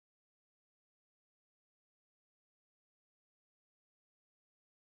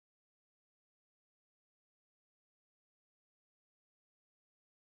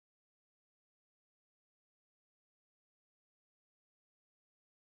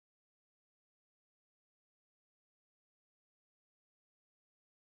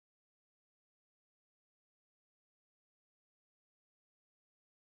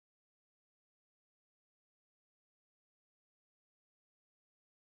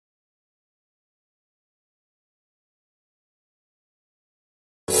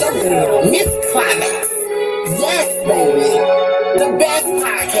your girl, Miss Climax. Yes, baby. The best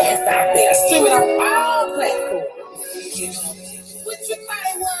podcast out there. Streaming on all platforms. What's your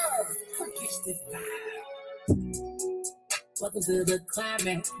mighty word? Come catch this vibe. Welcome to the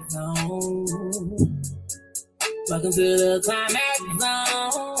Climax Zone. Welcome to the Climax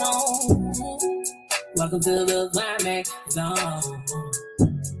Zone. Welcome to the Climax Zone.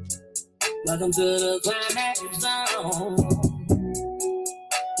 Welcome to the Climax Zone.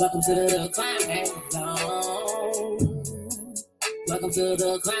 Welcome to the Climax Zone. Welcome to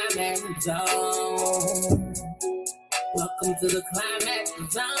the Climax Zone. Welcome to the Climax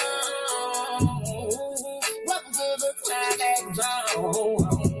Zone. Welcome to the Climax Zone.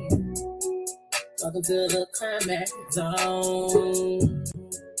 Welcome to the Climax Zone.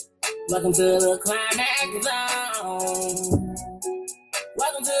 Welcome to the Climax Zone.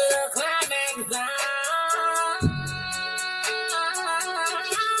 Welcome to the Climax Zone.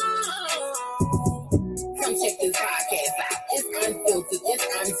 Come check this podcast out. It's unfiltered, it's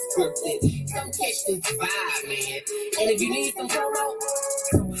unscripted. Come catch this vibe, man. And if you need some promo,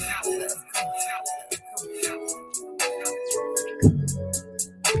 come holler at us. Come holler at us. Come holler.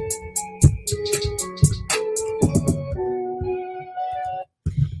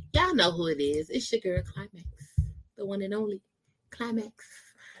 Y'all know who it is. It's your girl Climax, the one and only Climax.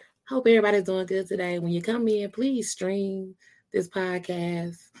 Hope everybody's doing good today. When you come in, please stream this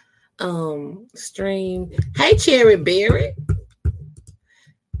podcast. Stream. Hey, Cherry Berry.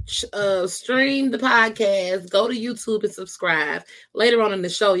 Stream the podcast. Go to YouTube and subscribe. Later on in the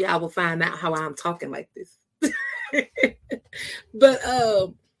show, y'all will find out how I'm talking like this. But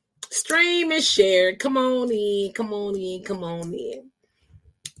stream and share. Come on in. Come on in. Come on in.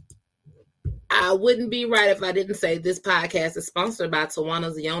 I wouldn't be right if I didn't say this podcast is sponsored by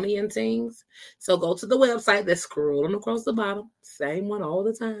Tawana Zioni and Things. So go to the website that's scrolling across the bottom, same one all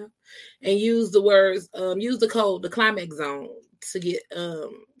the time, and use the words, use the code, the Climax Zone, to get 10%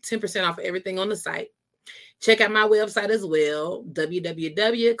 off of everything on the site. Check out my website as well,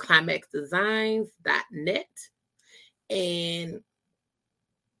 www.climaxdesigns.net, and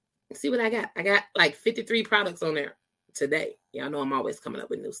see what I got. I got like 53 products on there today. Y'all know I'm always coming up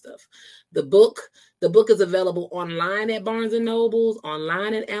with new stuff. The book is available online at Barnes & Nobles,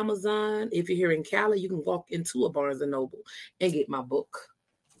 online at Amazon. If you're here in Cali, you can walk into a Barnes & Noble and get my book.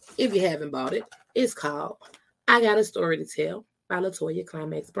 If you haven't bought it, it's called I Got a Story to Tell by Latoya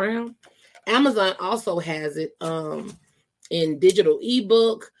Climax Brown. Amazon also has it in digital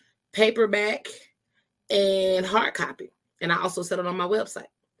ebook, paperback, and hard copy. And I also sell it on my website.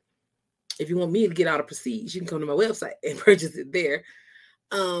 If you want me to get out of prestige, you can come to my website and purchase it there.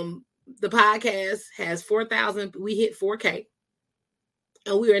 The podcast has 4,000. We hit 4K.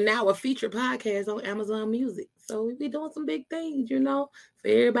 And we are now a featured podcast on Amazon Music. So we're doing some big things, you know. For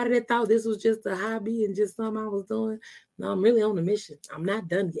everybody that thought this was just a hobby and just something I was doing, no, I'm really on a mission. I'm not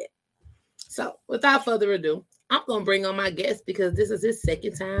done yet. So without further ado, I'm going to bring on my guest because this is his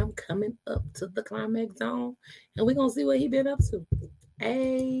second time coming up to the Climax Zone. And we're going to see what he's been up to.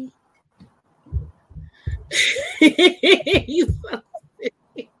 Hey. Hey. You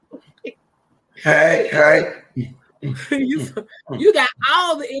got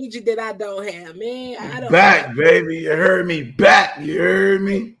all the energy that I don't have, man. I don't back, have, baby. You heard me. Back. You heard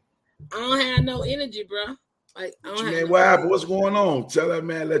me. I don't have no energy, bro. Like, I don't have what happened? What's going on? Tell that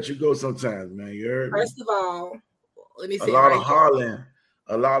man let you go sometimes, man. You heard me? First of all, let me say a lot of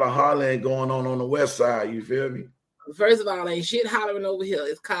hollering going on the west side. You feel me? First of all, ain't shit hollering over here.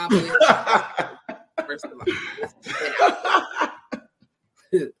 It's cobwebs. First of all,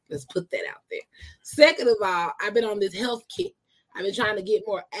 let's put that out there. Second of all, I've been on this health kick. I've been trying to get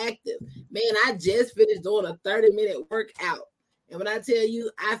more active. Man, I just finished doing a 30-minute workout. And when I tell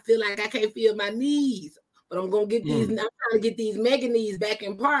you, I feel like I can't feel my knees. But I'm going to get these, I'm trying to get these mega knees back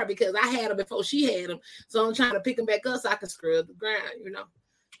in par because I had them before she had them. So I'm trying to pick them back up so I can screw up the ground, you know.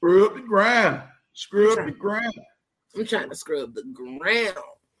 Screw up the ground. I'm trying to scrub the ground.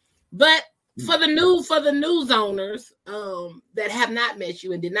 But for the new zoners that have not met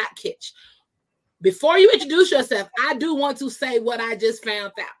you and did not catch, before you introduce yourself, I do want to say what I just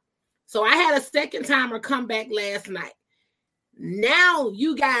found out. So I had a second timer come back last night. Now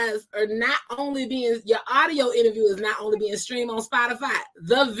you guys are not only your audio interview is not only being streamed on Spotify,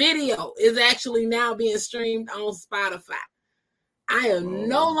 the video is actually now being streamed on Spotify. I am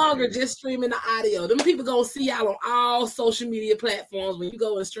no longer just streaming the audio. Them people gonna see y'all on all social media platforms. When you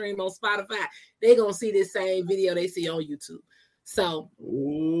go and stream on Spotify, they gonna see this same video they see on YouTube. So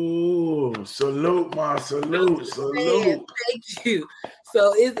Oh, salute, my salute. Thank you.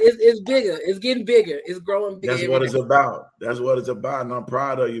 So it's bigger. It's getting bigger. It's growing bigger. That's what it's about. That's what it's about. And I'm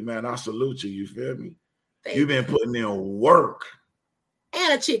proud of you, man. I salute you. You feel me? You've been putting in work.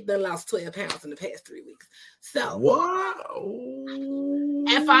 And a chick that lost 12 pounds in the past 3 weeks. So what?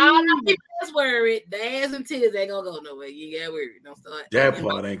 And for all the people that's worried, the ass and titties ain't gonna go nowhere. You get worried. Don't start. That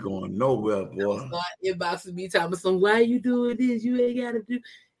part ain't going nowhere, boy. Don't start inboxing me talking some. Why you doing this? You ain't gotta do.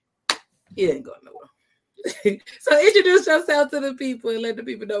 It ain't going nowhere. So introduce yourself to the people and let the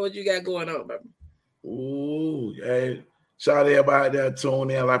people know what you got going on, baby. Ooh, hey. Shout out to everybody that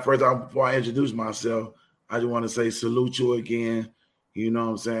tuned in. Like before I introduce myself, I just want to say salute you again. You know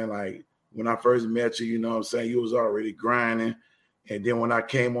what I'm saying? Like when I first met you, you know what I'm saying? You was already grinding. And then when I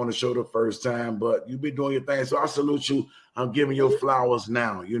came on the show the first time, but you've been doing your thing. So I salute you. I'm giving your flowers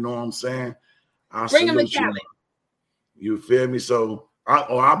now. You know what I'm saying? I bring them to salute you. You feel me? So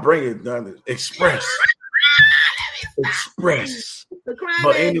I'll bring it done. Express.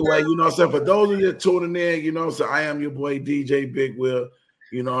 But anyway, you know what I'm saying? For those of you tuning in, you know what I'm saying? I am your boy DJ Big Will.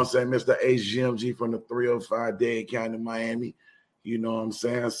 You know what I'm saying? Mr. HGMG from the 305 Dade County, Miami. You know what I'm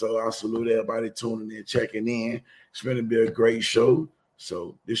saying? So I salute everybody tuning in, checking in. It's going to be a great show.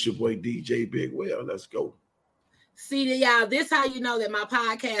 So this your boy DJ Big Will. Let's go. See, y'all, this how you know that my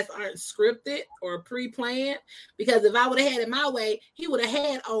podcasts aren't scripted or pre-planned. Because if I would have had it my way, he would have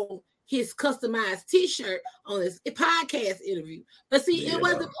had on his customized T-shirt on his podcast interview. But see, it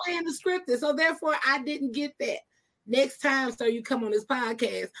wasn't planned or scripted. So therefore, I didn't get that. Next time, sir, you come on this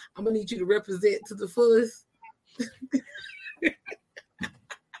podcast, I'm going to need you to represent to the fullest.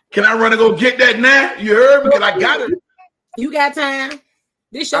 Can I run and go get that now? You heard me? Because I got it. You got time.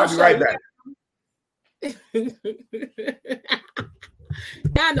 This your I'll be right back.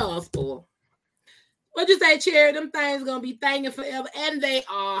 I know I'm spoiled. What you say, Cherry? Them things gonna be thanging forever, and they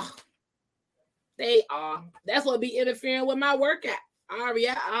are. They are. That's what be interfering with my workout.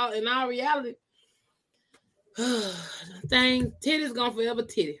 In all reality, thing titty's gonna forever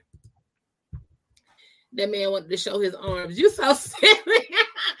titty. That man wanted to show his arms. You so silly.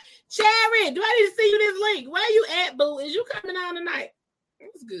 Cherry, do I need to see you this link? Where you at, boo? Is you coming on tonight?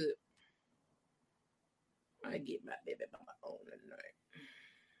 It's good. I get my baby by my own tonight.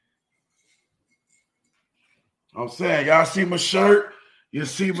 I'm saying, y'all see my shirt? You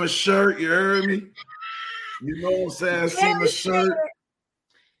see my shirt? You heard me? You know what I'm saying? See my shirt?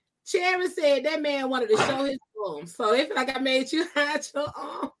 Cherry said that man wanted to show his arms. So if like I made you hide your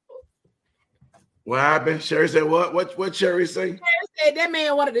arms. What happened? Sherry said what? What Cherry say? Cherry said that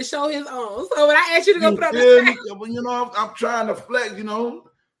man wanted to show his arms. So when I asked you to go put up you know, I'm trying to flex, you know,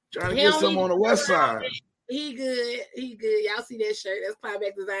 trying to get some on the west side. He good. Y'all see that shirt? That's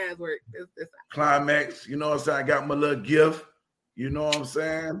Climax Designs work. That's Climax, you know what I'm saying? I got my little gift. You know what I'm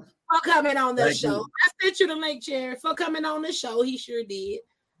saying? For coming on the show. You. I sent you the link, Cherry. For coming on the show. He sure did.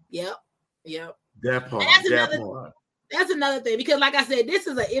 Yep. That part. That's another thing. Because like I said, this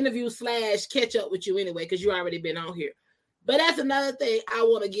is an interview / catch up with you anyway, because you already been on here. But that's another thing I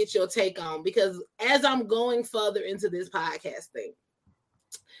want to get your take on, because as I'm going further into this podcast thing,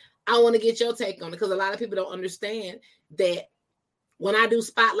 I want to get your take on it, because a lot of people don't understand that when I do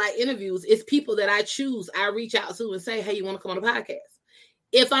spotlight interviews, it's people that I choose. I reach out to and say, hey, you want to come on the podcast?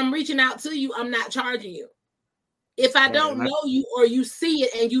 If I'm reaching out to you, I'm not charging you. If I don't know you or you see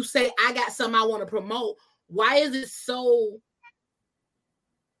it and you say, I got something I want to promote, why is it so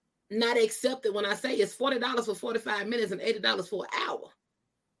not accepted when I say it's $40 for 45 minutes and $80 for an hour?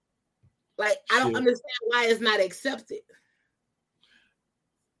 Like, I don't understand why it's not accepted.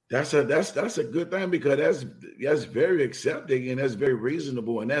 That's a good thing, because that's very accepting and that's very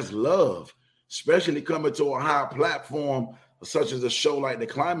reasonable, and that's love, especially coming to a high platform such as a show like the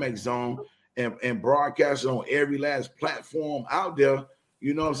Climax Zone and broadcasting on every last platform out there.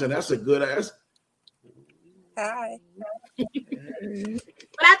 You know what I'm saying? That's a good ass. Hi. But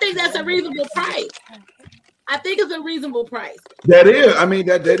I think that's a reasonable price. I think it's a reasonable price. That is. I mean,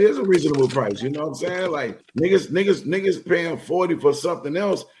 that is a reasonable price. You know what I'm saying? Like niggas paying 40 for something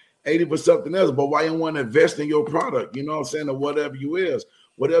else, 80 for something else. But why you want to invest in your product? You know what I'm saying? Or whatever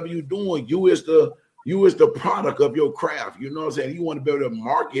whatever you doing, you is the product of your craft. You know what I'm saying? You want to be able to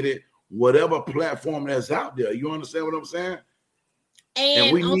market it, whatever platform that's out there. You understand what I'm saying?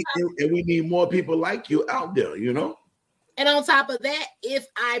 And we need more people like you out there, you know? And on top of that, if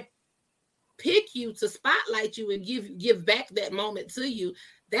I pick you to spotlight you and give back that moment to you,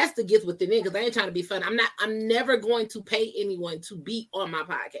 that's the gift within it, because I ain't trying to be fun. I'm never going to pay anyone to be on my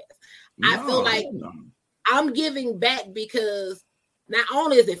podcast. I feel like I'm giving back, because not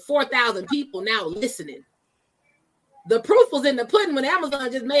only is it 4,000 people now listening, The proof was in the pudding when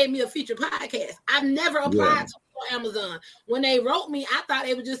Amazon just made me a featured podcast. I've never applied to Amazon. When they wrote me, I thought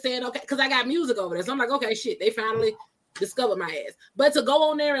they were just saying, okay, because I got music over there. So I'm like, okay, shit, they finally discovered my ass. But to go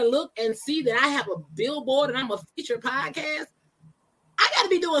on there and look and see that I have a billboard and I'm a featured podcast, I got to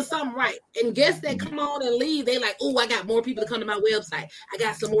be doing something right. And guests that come on and leave, they like, oh, I got more people to come to my website. I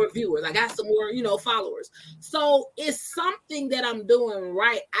got some more viewers. I got some more, followers. So it's something that I'm doing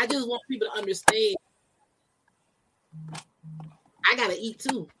right. I just want people to understand I got to eat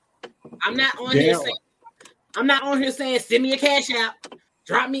too. I'm not on here saying, send me a cash out.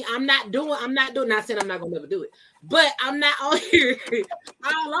 Drop me. I'm not saying I'm not going to never do it. But I'm not on here.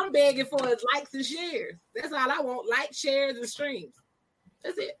 All I'm begging for is likes and shares. That's all I want. Likes, shares, and streams.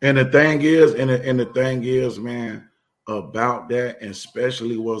 That's it. And the thing is, man, about that, and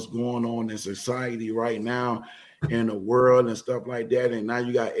especially what's going on in society right now, in the world and stuff like that. And now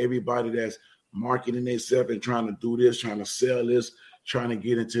you got everybody that's marketing themselves and trying to do this, trying to sell this, trying to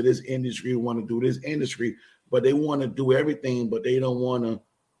get into this industry, want to do this industry, but they want to do everything, but they don't want to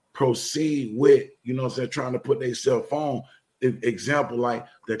proceed with, trying to put themselves on. Example, like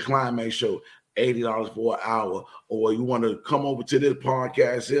the Climate Show. $80 for an hour, or you want to come over to this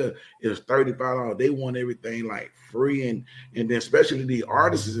podcast here, it's $35. They want everything like free, and then especially the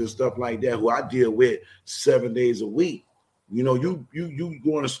artists and stuff like that who I deal with 7 days a week. You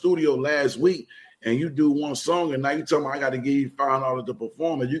go in the studio last week and you do one song, and now you tell me I got to give you $5 to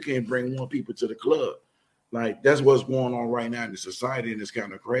perform, and you can't bring more people to the club. Like, that's what's going on right now in the society, and it's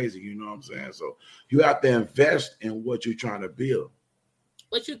kind of crazy. You know what I'm saying? So you have to invest in what you're trying to build.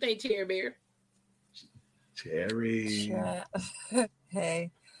 What you think, Cherry Bear? Cherry. Sure.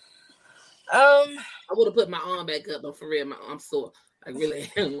 Hey. I would have put my arm back up, but for real, I'm sore. I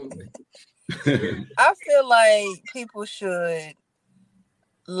really am. I feel like people should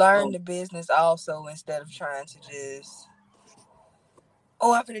learn the business also instead of trying to just,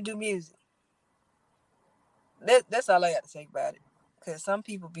 I'm gonna do music. That's all I got to say about it. Because some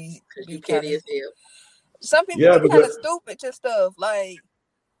people be kind of, some people be kind of stupid to stuff. Like,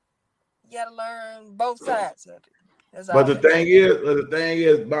 you got to learn both sides of it. But the thing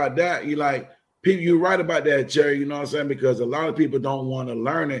is about that, you're right about that, Cherry, you know what I'm saying? Because a lot of people don't want to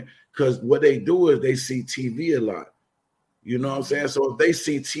learn it, because what they do is they see TV a lot. You know what I'm saying? So if they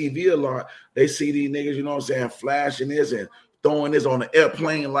see TV a lot, they see these niggas, you know what I'm saying, flashing this and throwing this on the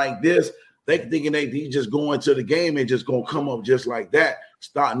airplane like this. They thinking they just go into the game and just gonna come up just like that.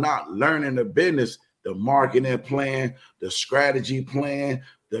 Start not learning the business, the marketing plan, the strategy plan,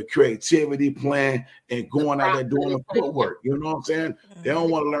 the creativity plan, and going out there doing the footwork. You know what I'm saying? They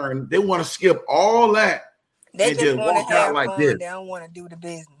don't want to learn. They want to skip all that. They just want to have fun. This. They don't want to do the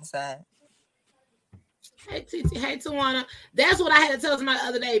business side. Hey, Titi. Hey, Tawana. That's what I had to tell somebody the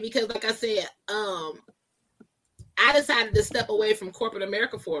other day, because, like I said, I decided to step away from corporate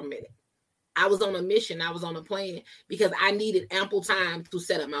America for a minute. I was on a mission. I was on a plan because I needed ample time to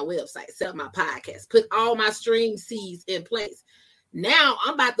set up my website, set up my podcast, put all my stream seeds in place. Now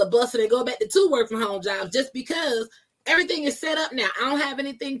I'm about to bust it and go back to 2 work from home jobs just because everything is set up now. I don't have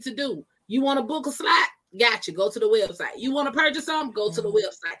anything to do. You want to book a slot? Gotcha. Go to the website. You want to purchase something? Go to the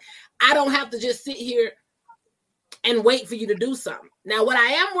website. I don't have to just sit here and wait for you to do something. Now, what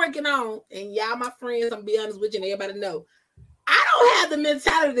I am working on, and y'all my friends, I'm be honest with you and everybody know, I don't have the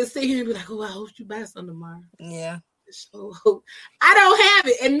mentality to sit here and be like, I hope you buy something tomorrow. Yeah. So I don't have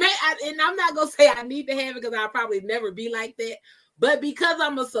it. And I'm not going to say I need to have it because I'll probably never be like that. But because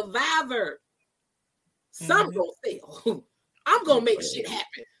I'm a survivor, some going to fail. I'm going to make shit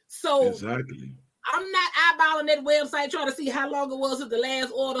happen. So exactly. I'm not eyeballing that website trying to see how long it was since the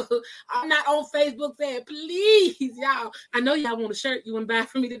last order. I'm not on Facebook saying, please, y'all. I know y'all want a shirt. You want to buy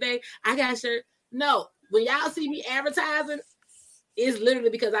for me today? I got a shirt. No. When y'all see me advertising, it's literally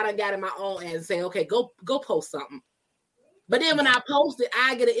because I done got in my own ad and say, okay, go post something. But then when I post it,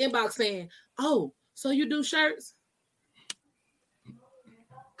 I get an inbox saying, oh, so you do shirts?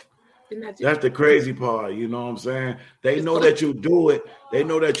 That's the crazy part, you know what I'm saying? They know that you do it. They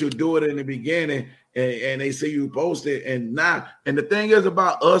know that you do it in the beginning, and they see you post it. And the thing is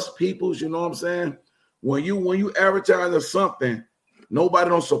about us peoples, you know what I'm saying? When you advertise something, nobody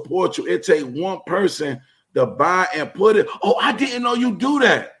don't support you. It take one person to buy and put it. Oh, I didn't know you do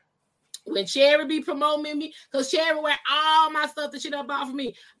that. When Cherry be promoting me, because Cherry wear all my stuff that she done bought for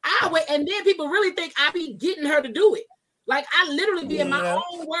me, I wait, and then people really think I be getting her to do it. Like, I literally be in my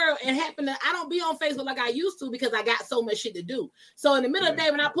own world and I don't be on Facebook like I used to because I got so much shit to do. So in the middle of the day,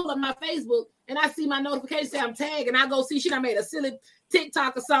 when I pull up my Facebook and I see my notification say I'm tagged, and I go see she done made a silly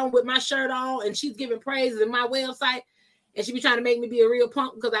TikTok or something with my shirt on and she's giving praises in my website, And she be trying to make me be a real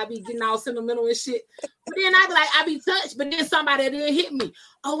punk because I be getting all sentimental and shit. But then I be like, I be touched, but then somebody didn't hit me.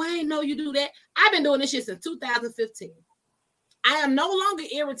 Oh, I ain't know you do that. I've been doing this shit since 2015. I am no longer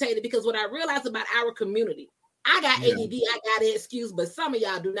irritated because what I realized about our community, I got ADD, I got an excuse, but some of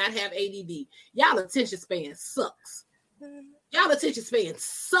y'all do not have ADD. Y'all attention span sucks. Y'all attention span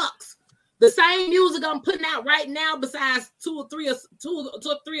sucks. The same music I'm putting out right now, besides two or three of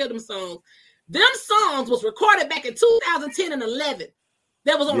them songs, them songs was recorded back in 2010 and 11.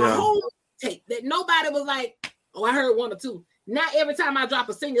 That was on a whole tape that nobody was like, oh, I heard one or two. Now every time I drop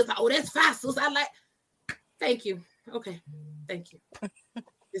a single, it's like, oh, that's fast. So I like, thank you. Okay, thank you.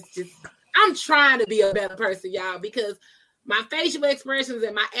 It's just, I'm trying to be a better person, y'all, because my facial expressions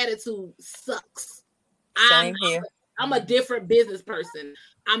and my attitude sucks. Same here. I'm a different business person.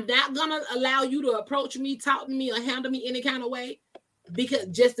 I'm not gonna allow you to approach me, talk to me, or handle me any kind of way because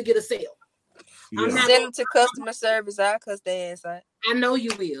just to get a sale. I'm not send them to customer service. I'll cuss their ass out. I know you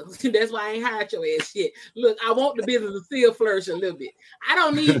will. That's why I ain't hired your ass shit. Look, I want the business to still flourish a little bit. I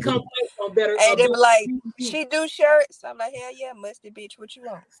don't need complaints on better. Hey, they be like, she do shirts. I'm like, hell yeah, musty bitch. What you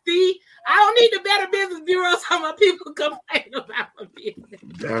want? See, I don't need the Better Business Bureau so my people complain about my business.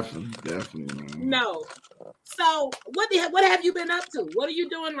 Definitely. Man. No. So what have you been up to? What are you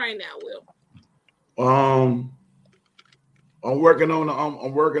doing right now, Will? I'm working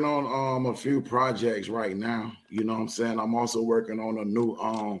on a few projects right now. You know what I'm saying? I'm also working on a new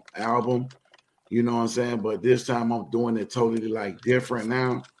album. You know what I'm saying? But this time I'm doing it totally like different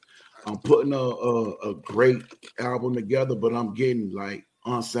now. I'm putting a great album together, but I'm getting like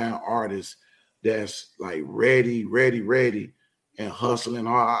unsigned artists that's like ready and hustling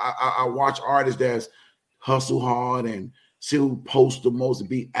hard. I watch artists that's hustle hard and see who posts the most and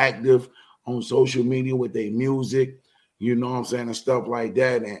be active on social media with their music. You know what I'm saying, and stuff like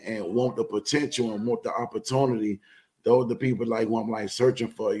that, and want the potential and want the opportunity. Those are the people like who I'm like searching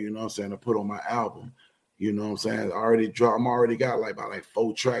for, you know what I'm saying, to put on my album. You know what I'm saying? I'm already got like about like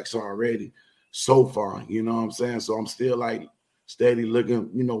 4 tracks already so far, you know what I'm saying? So I'm still like steady looking,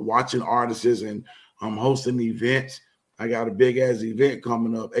 you know, watching artists, and I'm hosting events. I got a big ass event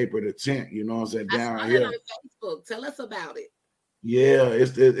coming up April the 10th, you know what I'm saying, down here. On Facebook. Tell us about it. Yeah,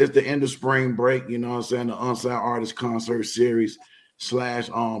 it's the end of spring break, you know what I'm saying, the Unsigned Artist Concert Series /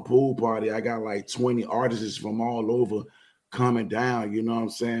 pool party. I got like 20 artists from all over coming down, you know what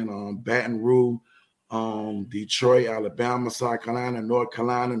I'm saying, Baton Rouge, Detroit, Alabama, South Carolina, North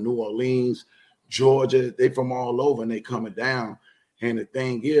Carolina, New Orleans, Georgia. They from all over and they coming down. And the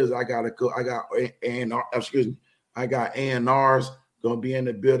thing is, I got A&Rs gonna be in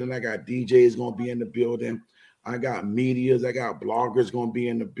the building. I got DJs gonna be in the building. I got medias, I got bloggers gonna be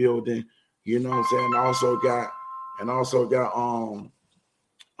in the building, you know what I'm saying? Also got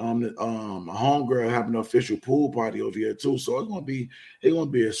homegirl having an official pool party over here too. So it's gonna be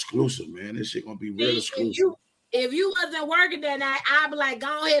exclusive, man. This shit gonna be real exclusive. If you wasn't working that night, I'd be like,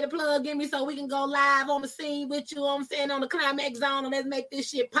 go ahead and plug in me so we can go live on the scene with you, know what I'm saying, on the Climax Zone, and let's make this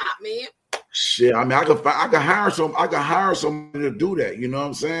shit pop, man. Shit, I mean, I could hire somebody to do that, you know what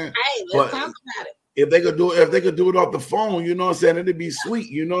I'm saying? Hey, let's talk about it. If they could do it off the phone, you know what I'm saying, it'd be sweet,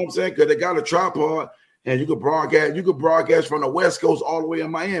 you know what I'm saying? Because they got a tripod and you could broadcast from the West Coast all the way in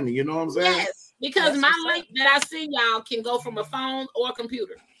Miami, you know what I'm saying? Yes, because my link that I send y'all can go from a phone or a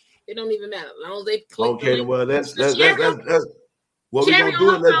computer. It don't even matter. As long as they click. Okay, well that's what we're gonna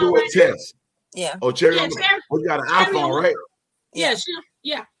do. Let's do a test. Yeah. Oh, Cherry, you got an iPhone, right? Yeah, sure.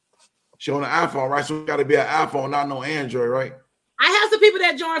 Yeah. She on an iPhone, right? So it got to be an iPhone, not no Android, right? I have some people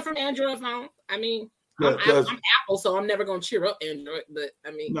that join from Android phone. I mean, I'm Apple, so I'm never gonna cheer up Android. But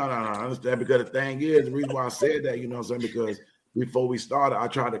I mean, no, I understand, because the thing is, the reason why I said that, you know what I'm saying, because before we started, I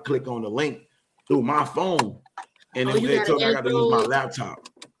tried to click on the link through my phone, and then they told me I got to use my laptop.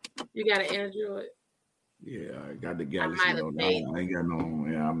 You got an Android? Yeah, I got the Galaxy. I ain't got no.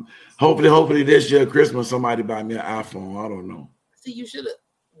 Yeah, hopefully this year Christmas somebody buy me an iPhone. I don't know. See, you should have.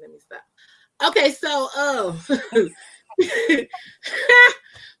 Let me stop. Okay, so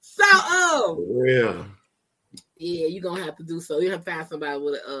yeah, you're gonna have to do so. You have to find somebody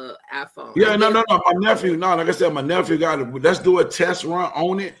with an iPhone. Yeah, no. My nephew, like I said, my nephew got it. Let's do a test run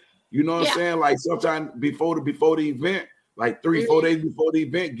on it. You know what I'm saying? Like sometime before the event, like 3-4 days before the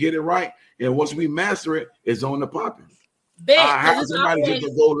event, get it right. And once we master it, it's on the popping. I have somebody just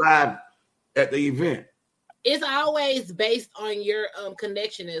to go live at the event. It's always based on your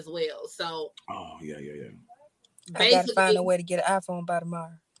connection as well. So yeah. I gotta find a way to get an iPhone by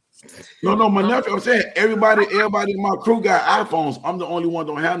tomorrow. No, my nephew. I'm saying everybody in my crew got iPhones. I'm the only one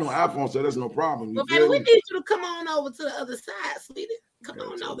don't have no iPhone, so that's no problem. Well, baby, we need you to come on over to the other side, sweetie. Come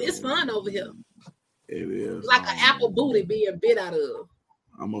on over. It's fun over here. It is like an apple booty being bit out of.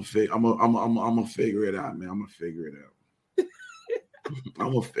 I'm gonna figure it out, man. I'm gonna figure it out.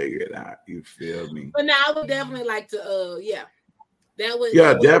 I'm gonna figure it out. You feel me? But now I would definitely like to, that would.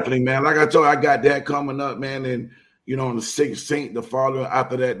 Definitely, man. Like I told you, I got that coming up, man, and on the 16th, the following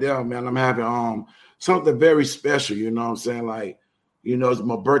after that, there, man, I'm having something very special. You know what I'm saying? Like, it's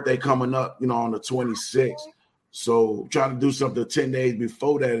my birthday coming up, on the 26th. So trying to do something 10 days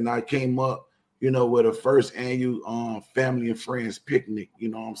before that, and I came up, with a first annual family and friends picnic. You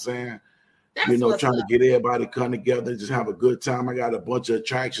know what I'm saying? That's trying to get everybody come together, just have a good time. I got a bunch of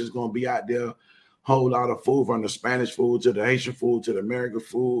attractions gonna be out there, whole lot of food, from the Spanish food to the Haitian food to the American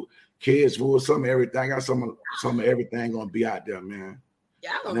food, kids food, some of everything. I got some of everything gonna be out there, man.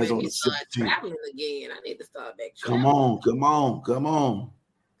 Yeah, I'm gonna make me start traveling again. I need to start back traveling. Come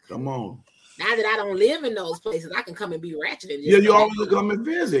on. Now that I don't live in those places, I can come and be ratchet. And you always come and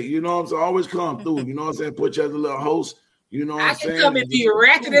visit. You know what I'm saying? Always come through. You know what I'm saying? Put you as a little host. You know what I'm saying? I can come and be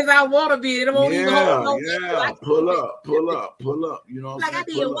ratchet as I want to be. It won't even hold no Pull up. You know what I'm saying? Like I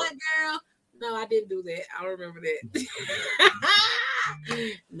did what, girl? No, I didn't do that. I don't remember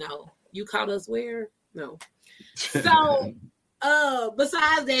that. No. You caught us where? No. So,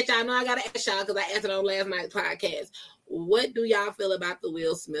 besides that, y'all know I got to ask y'all because I answered on last night's podcast. What do y'all feel about the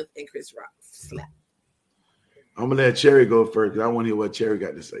Will Smith and Chris Rock slap? I'm going to let Cherry go first because I want to hear what Cherry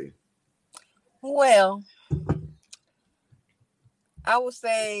got to say. Well, I would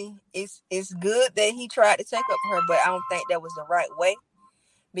say it's good that he tried to take up for her, but I don't think that was the right way.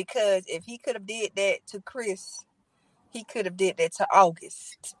 Because if he could have did that to Chris, he could have did that to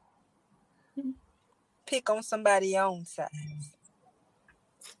August. Pick on somebody own size.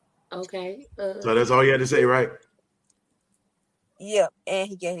 Okay. So that's all you had to say, right? Yep, and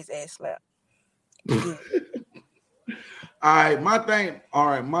he got his ass slapped. All right, my thing.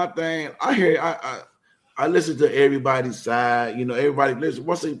 I listen to everybody's side. Everybody listen.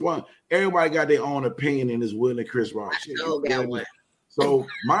 What's the point? Everybody got their own opinion in this Will and Chris Rock shit. I know that one. So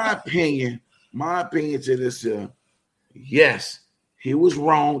my opinion to this, yes, he was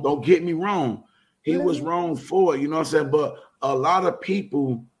wrong. Don't get me wrong. He was wrong for it. You know what I'm saying? But a lot of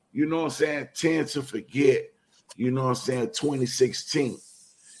people, tend to forget. 2016.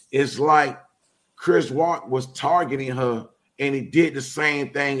 It's like Chris Rock was targeting her, and he did the same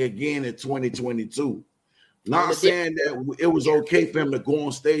thing again in 2022. Not saying that it was okay for him to go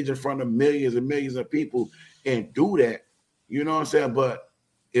on stage in front of millions and millions of people and do that. You know what I'm saying? But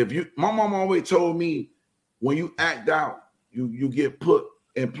my mom always told me, when you act out, you get put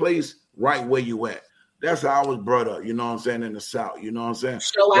in place right where you at. That's how I was brought up. You know what I'm saying? In the South. You know what I'm saying?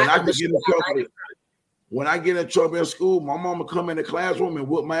 When I get in trouble in school, my mama come in the classroom and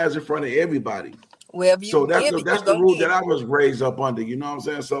whoop my ass in front of everybody. So that's the rule that I was raised up under. You know what I'm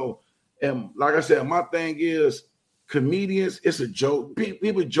saying? So, and like I said, my thing is, comedians, it's a joke.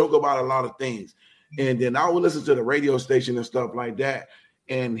 People joke about a lot of things. And then I would listen to the radio station and stuff like that,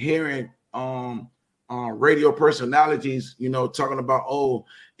 and hearing radio personalities, talking about,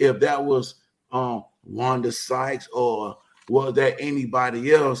 if that was Wanda Sykes or was that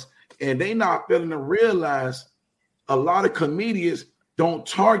anybody else, and they not failing to realize a lot of comedians don't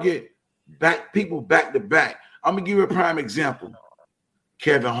target people back to back. I'm gonna give you a prime example.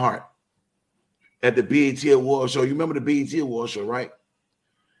 Kevin Hart at the BET Awards show. You remember the BET Awards show, right?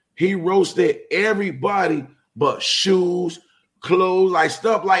 He roasted everybody but shoes, clothes, like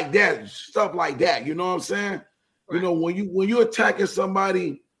stuff like that. You know what I'm saying? Right. When you're attacking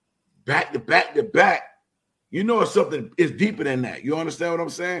somebody back to back, it's something is deeper than that. You understand what I'm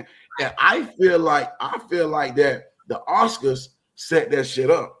saying? And I feel like that the Oscars set that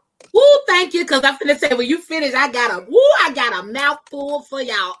shit up. Woo, thank you. Because I'm finna say, when you finish, I got a mouthful for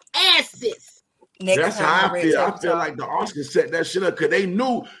y'all asses. That's how I feel. I feel like the Oscars set that shit up because they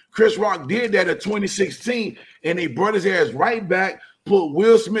knew Chris Rock did that in 2016, and they brought his ass right back, put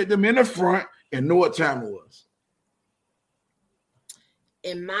Will Smith them in the front, and know what time it was.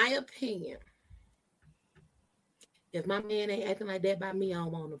 In my opinion, if my man ain't acting like that by me, I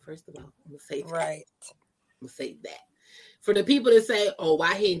don't want him, first of all. I'm going to say that. Right. I'm going to say that. For the people that say,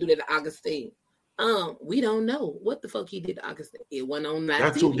 why he didn't do that to Augustine? We don't know what the fuck he did to Augustine. It went on that.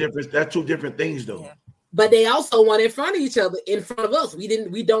 That's two different things, though. Yeah. But they also went in front of each other, in front of us.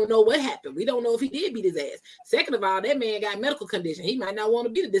 We don't know what happened. We don't know if he did beat his ass. Second of all, that man got a medical condition. He might not want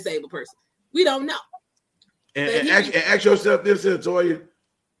to be the disabled person. We don't know. And ask yourself this, Toya,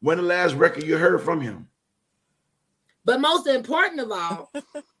 when the last record you heard from him? But most important of all,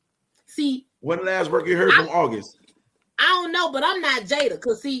 see. When the last record you heard from August? I don't know, but I'm not Jada.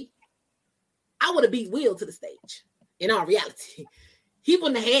 Because, see, I would have beat Will to the stage. In all reality, he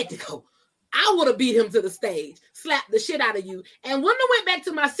wouldn't have had to go. I would have beat him to the stage, slapped the shit out of you, and wouldn't have went back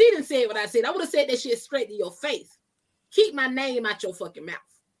to my seat and said what I said. I would have said that shit straight to your face. Keep my name out your fucking mouth.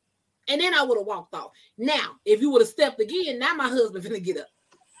 And then I would have walked off. Now, if you would have stepped again, now my husband finna get up.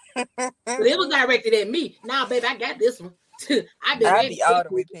 But it was directed at me. Now, baby, I got this one. I'll be all the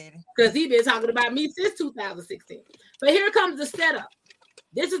way petty. Because he been talking about me since 2016. But here comes the setup.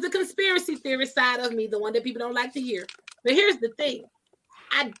 This is the conspiracy theory side of me, the one that people don't like to hear. But here's the thing.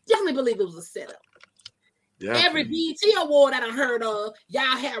 I definitely believe it was a setup. Definitely. Every BET award that I heard of,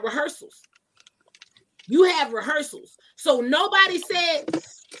 y'all had rehearsals. You have rehearsals. So nobody said,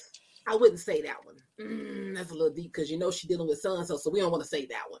 I wouldn't say that one. That's a little deep because you know she's dealing with so-and-so, so we don't want to say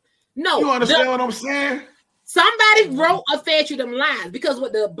that one. No. You understand what I'm saying? Somebody wrote or fed you them lines because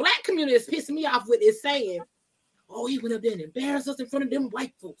what the black community is pissing me off with is saying, oh, he went up there and embarrassed us in front of them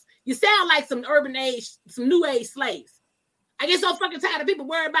white folks. You sound like some urban age, some new age slaves. I get so fucking tired of people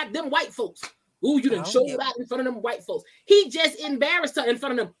worrying about them white folks. Ooh, you done showed out in front of them white folks. He just embarrassed her in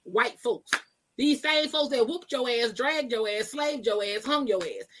front of them white folks. These same folks that whooped your ass, dragged your ass, slaved your ass, hung your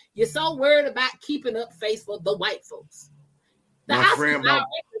ass. You're so worried about keeping up face for the white folks. The Oscars are a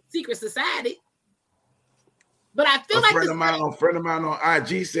secret society. But I feel like a friend of mine on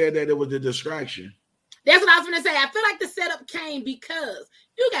IG said that it was a distraction. That's what I was going to say. I feel like the setup came because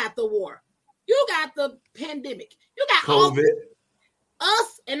you got the war. You got the pandemic. You got COVID.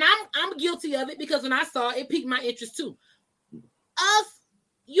 Us, and I'm guilty of it because when I saw it, it piqued my interest too. Us,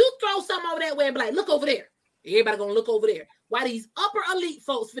 you throw something over that way and be like, look over there. Everybody gonna look over there. Why these upper elite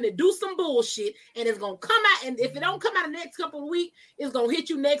folks finna do some bullshit and it's gonna come out, and if it don't come out in the next couple of weeks, it's gonna hit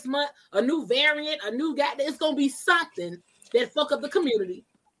you next month, a new variant, a new guy. It's gonna be something that fuck up the community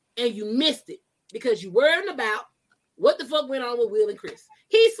and you missed it because you worried about what the fuck went on with Will and Chris.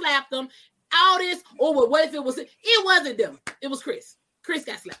 He slapped them. All this, or what if it was? It wasn't them. It was Chris. Chris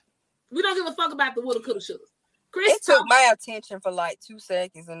got slapped. We don't give a fuck about the woulda, coulda, shoulda. Chris it took my attention for like 2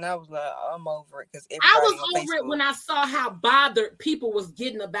 seconds, and I was like, I'm over it because I was over it when I saw how bothered people was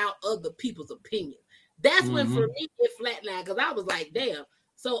getting about other people's opinion. That's when for me it flatlined because I was like, damn.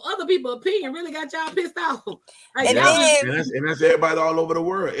 So other people's opinion really got y'all pissed off. Like, and that's everybody all over the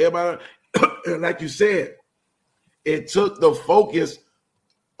world. Everybody, like you said, it took the focus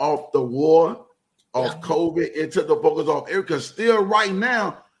off the war, off COVID. It took the focus off everything. Because still right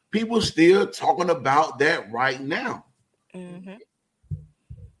now, people still talking about that right now. Mm-hmm.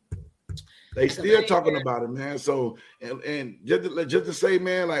 They still talking about it, man. So, and just to say,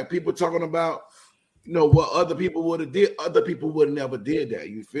 man, like people talking about, you know, what other people would have did. Other people would have never did that.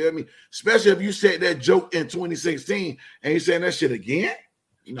 You feel me? Especially if you said that joke in 2016 and you saying that shit again.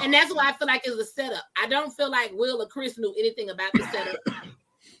 No. And that's why I feel like it's a setup. I don't feel like Will or Chris knew anything about the setup.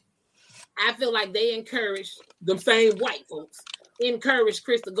 I feel like they encouraged them same white folks, encouraged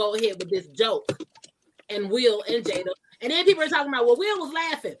Chris to go ahead with this joke, and Will and Jada. And then people are talking about, well, Will was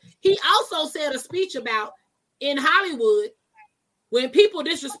laughing. He also said a speech about in Hollywood, when people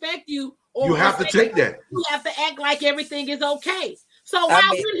disrespect you, or you have to take that. You have to act like everything is okay. So why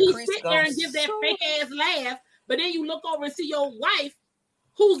wouldn't he sit there and give that fake ass laugh? But then you look over and see your wife,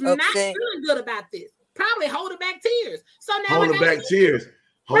 who's not feeling good about this, probably holding back tears. So now holding back tears.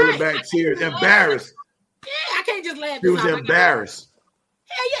 Holding back tears, embarrassed. Yeah, I can't just laugh. She was embarrassed.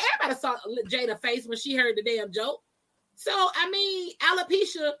 Hell yeah, everybody saw Jada's face when she heard the damn joke. So, I mean,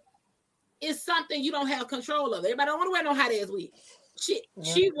 alopecia is something you don't have control of. Everybody don't want to wear no hot ass wig.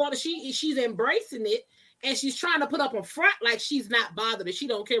 She's embracing it, and she's trying to put up a front like she's not bothered and she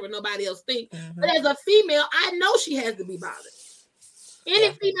don't care what nobody else thinks. Mm-hmm. But as a female, I know she has to be bothered.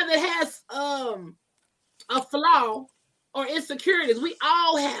 Any female that has a flaw or insecurities, we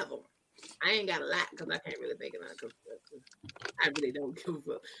all have them. I ain't got a lot because I can't really think of it. I really don't give a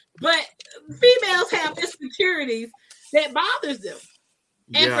fuck. But females have insecurities that bothers them.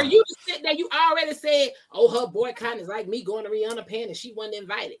 And for you to sit there, you already said, oh, her boycott is like me going to Rihanna Pan and she wasn't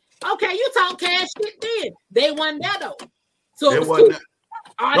invited. Okay, you talk cash shit then. They wasn't there though. So it was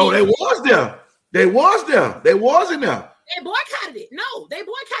no, they was there. They was there. They wasn't there. They boycotted it. No, they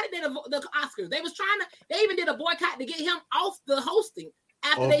boycotted the Oscars. They was trying to. They even did a boycott to get him off the hosting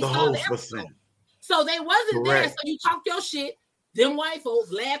after they saw the episode. So they wasn't there. So you talk your shit. Them white folks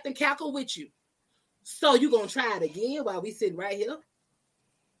laughed and cackled with you. So you gonna try it again while we sitting right here?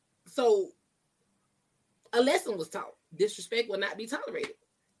 So a lesson was taught. Disrespect will not be tolerated.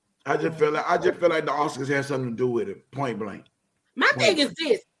 I just feel like the Oscars had something to do with it. Point blank. My thing is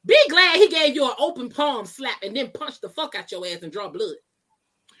this. Be glad he gave you an open palm slap and then punched the fuck out your ass and draw blood.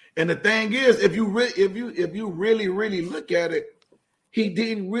 And the thing is, if you really look at it, he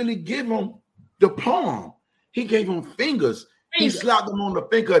didn't really give him the palm. He gave him fingers. He slapped him on the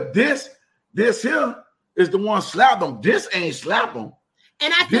finger. This This here is the one slapped him. This ain't slap him.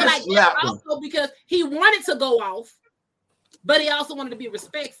 And I feel This like slapped that's also because he wanted to go off, but he also wanted to be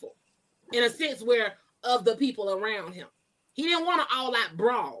respectful in a sense where of the people around him. He didn't want to all out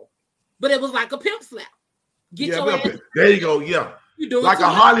brawl, but it was like a pimp slap. Get your ass. There you go. Yeah. You do like a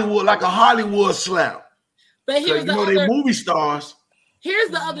Hollywood slap. But here's the they movie stars. Here's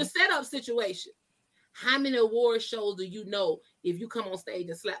the other setup situation. How many award shows do you know if you come on stage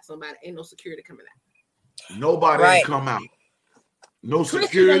and slap somebody, ain't no security coming out? Nobody ain't come out. No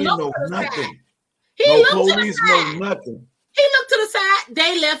security, no nothing. No police, no nothing. He looked to the side.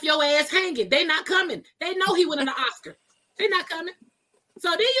 They left your ass hanging. They not coming. They know he winning the Oscar. They not coming. So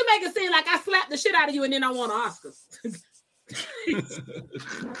then you make it seem like I slapped the shit out of you and then I won an Oscar. You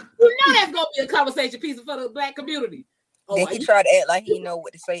know that's gonna be a conversation piece for the black community. Oh, then he tried to act like he know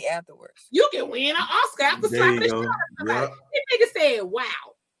what to say afterwards. You can win an Oscar after slapping the shit out of somebody. This nigga said,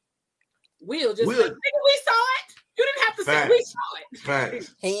 "Wow, Will just said, nigga, we saw it. You didn't have to say we saw it.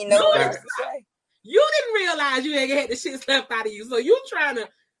 Facts. He ain't know what to say. You didn't realize you ain't had the shit slapped out of you, so you trying to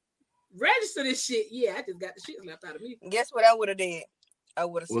register this shit. Yeah, I just got the shit slapped out of me. Guess what I would have did? I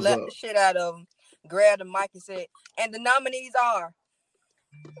would have slapped the shit out of him, grabbed the mic and said, "And the nominees are."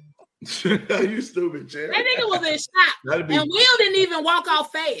 You stupid, Chad. That nigga was in shock. And Will didn't even walk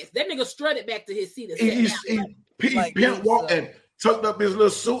off fast. That nigga strutted back to his seat. He walked and tucked up his little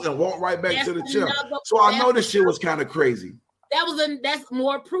suit and walked right back to the chair. So I know this shit was kind of crazy. That's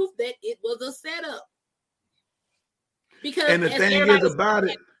more proof that it was a setup. Because and the thing is about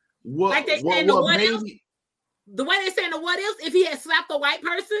it, the way they saying the what else, if he had slapped a white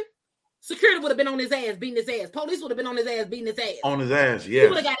person, security would have been on his ass, beating his ass. Police would have been on his ass, beating his ass. On his ass, yeah. He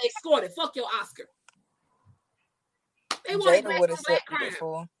would have got escorted. Fuck your Oscar. They wanted Jada would have said it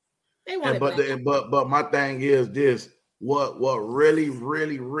for. They wanted but my thing is this: what really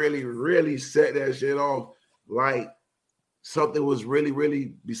set that shit off? Like something was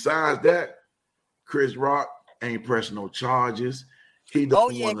really besides that. Chris Rock ain't pressing no charges. He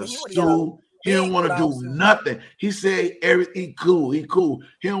don't want to sue. He don't want to do nothing. He said he cool. He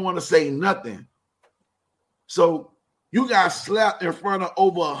don't want to say nothing. So you got slapped in front of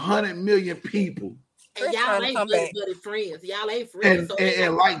over 100 million people. And y'all ain't buddy friends. Y'all ain't friends.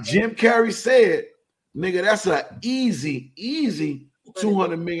 And like Jim Carrey said, nigga, that's an easy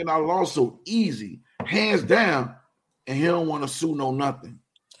 $200 million lawsuit. Easy. Hands down. And he don't want to sue no nothing.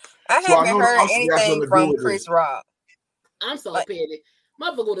 I haven't heard anything from Chris Rock. I'm so petty.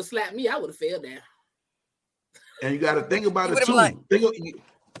 Motherfucker would have slapped me. I would have fell down. And you got to think about it too.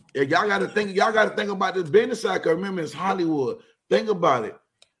 Y'all got to think about this business side. Cause remember, it's Hollywood. Think about it.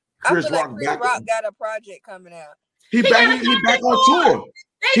 Chris Rock got a project coming out. He back on tour.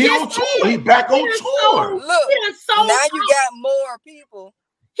 He on tour. He back on tour. Look, now you got more people.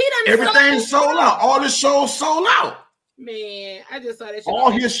 Everything's sold out. All the shows sold out. Man, I just saw that shit.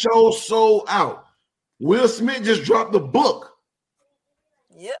 All his shows sold out. Will Smith just dropped the book.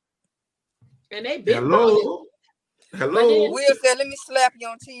 Yep. And they been Hello. Will said, "Let me slap you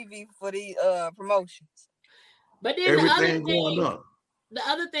on TV for the promotions." But then everything going up. The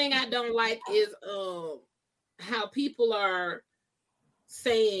other thing I don't like is how people are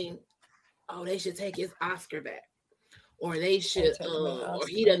saying, "Oh, they should take his Oscar back." Or they should, or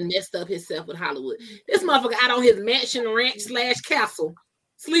he done messed up himself with Hollywood. This motherfucker out on his mansion, ranch / castle,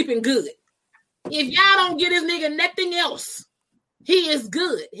 sleeping good. If y'all don't get this nigga nothing else, he is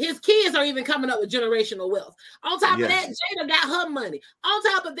good. His kids are even coming up with generational wealth. On top of that, Jada got her money. On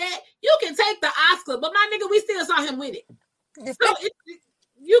top of that, you can take the Oscar, but my nigga, we still saw him win it. So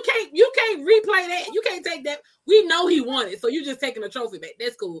you can't replay that. You can't take that. We know he won it, so you just taking the trophy back.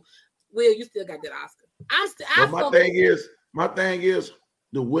 That's cool. Will, you still got that Oscar. My thing is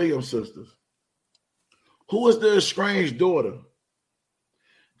the Williams sisters. Who is the estranged daughter?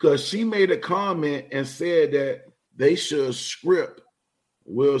 Because she made a comment and said that they should script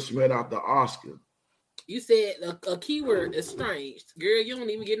Will Smith out the Oscar. You said a keyword estranged. Girl, you don't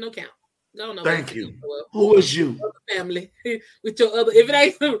even get no count. No. Thank you. Who is you? Family with your other. If it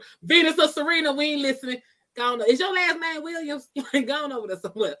ain't Venus or Serena, we ain't listening. Gone. Is your last name Williams? You ain't gone over there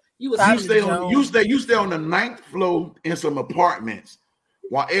somewhere. You stay on the 9th floor in some apartments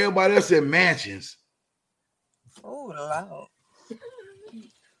while everybody else in mansions. Oh Lord.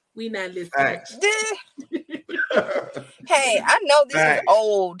 We not listening. Hey, I know this is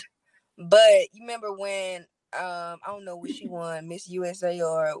old, but you remember when I don't know what she won, Miss USA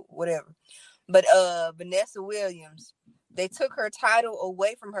or whatever. But Vanessa Williams, they took her title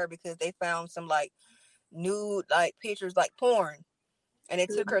away from her because they found some like nude like pictures like porn, and they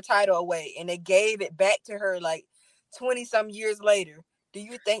took her title away and they gave it back to her like 20 some years later Do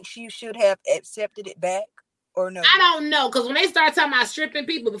you think she should have accepted it back or no? I don't know, because when they start talking about stripping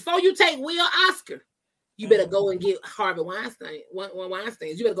people, before you take Will Oscar, you better go and get Harvey Weinstein.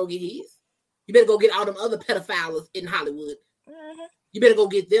 Weinstein. You better go get his. You better go get all them other pedophiles in Hollywood. You better go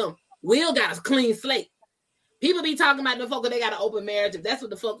get them. Will got a clean slate. People be talking about the fuck they got an open marriage. If that's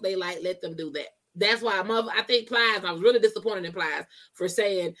what the fuck they like, let them do that. That's why I think Plies, I was really disappointed in Plies for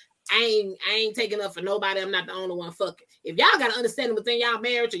saying, I ain't taking up for nobody. I'm not the only one fucking. If y'all got to understand within y'all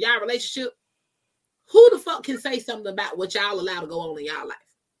marriage or y'all relationship, who the fuck can say something about what y'all allow to go on in y'all life?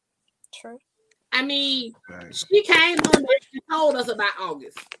 True. I mean, she came on there and told us about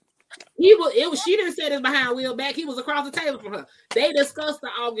August. She didn't say this behind Will back. He was across the table from her. They discussed the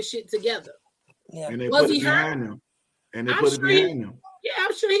August shit together. Yeah. And they put it behind him. And they put it behind him. Yeah,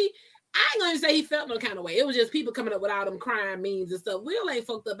 I'm sure I ain't gonna say he felt no kind of way. It was just people coming up with all them crime memes and stuff. Will ain't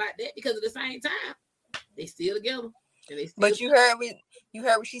fucked up about that because at the same time, they still together. But you heard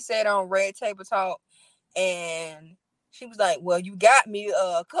what she said on Red Table Talk, and she was like, "Well, you got me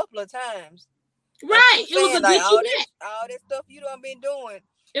a couple of times." Right. It was a like, get you back. All that stuff you done been doing.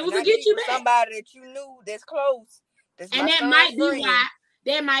 It was a get you back. Somebody that you knew that's close. And that might be why.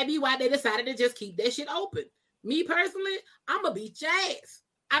 That might be why they decided to just keep that shit open. Me personally, I'm gonna beat your ass.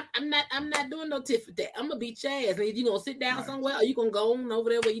 I'm not doing no tit for tat. I'm gonna beat your ass. And if you gonna sit down somewhere, or you gonna go on over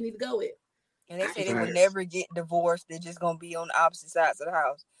there where you need to go with. And they said they would never get divorced. They're just gonna be on the opposite sides of the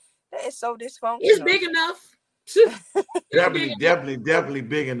house. That is so dysfunctional. It's big enough. definitely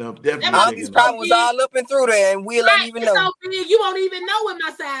big enough. Definitely probably was all up and through there, and Will don't even know. So big, you won't even know when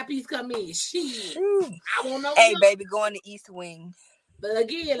my side piece come in. Shit, I won't know. Hey, baby, going to East Wing. But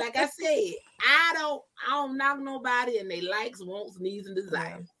again, like I said, I don't knock nobody and they likes, wants, needs, and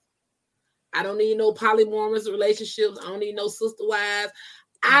desires. I don't need no polyamorous relationships. I don't need no sister wives.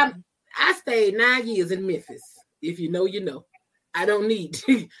 I stayed 9 years in Memphis. If you know, you know. I don't need.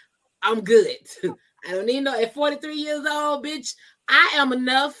 I'm good. I don't need no. At 43 years old, bitch, I am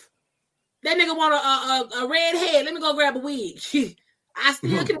enough. That nigga want a red head. Let me go grab a wig. I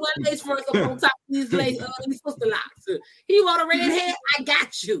still can wear lace fronts up on top of these lace, these sister locks. He want a red head, I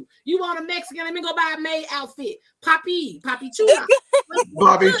got you. You want a Mexican? Let me go buy a maid outfit. Papi Chulo.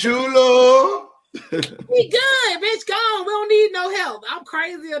 Papi Chulo. We good, bitch. Gone. We don't need no help. I'm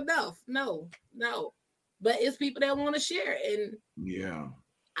crazy enough. No. But it's people that want to share, and yeah,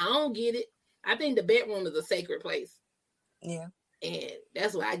 I don't get it. I think the bedroom is a sacred place. Yeah, and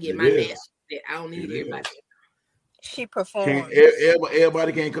that's why I get my nasty. I don't need to hear about it. She performed.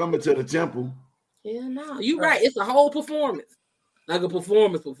 Everybody can't come into the temple. Yeah, no, you're right. It's a whole performance, like a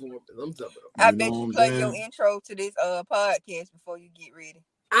performance. I'm talking about. I bet you play your intro to this podcast before you get ready.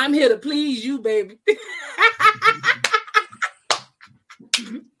 I'm here to please you, baby.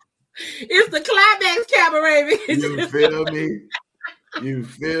 It's the climax cabaret. You feel me? You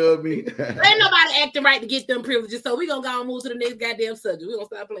feel me? Ain't nobody acting right to get them privileges, so we gonna go and move to the next goddamn subject. We gonna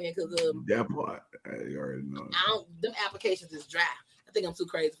stop playing because that part you already know. Them applications is dry. I think I'm too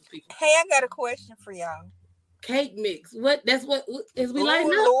crazy for people. Hey, I got a question for y'all. Cake mix. What? That's what is we lighting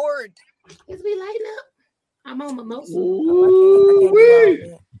up? Lord, is we lighting up? I'm on mimosa.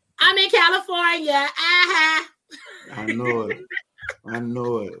 I'm in California. I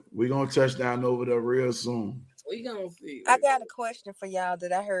know it. We're gonna touch down over there real soon. We gonna see. I got a question for y'all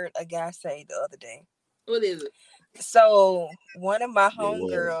that I heard a guy say the other day. What is it? So one of my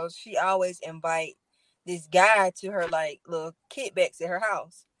homegirls, she always invite this guy to her like little kickbacks at her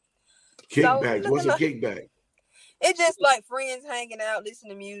house. Kickbacks? What's a kickback? It's just like friends hanging out,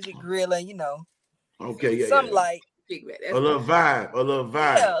 listening to music, grilling, you know. Okay, yeah. Something like a little vibe.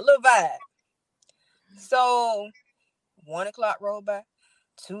 Yeah, a little vibe. So 1 o'clock rolled by,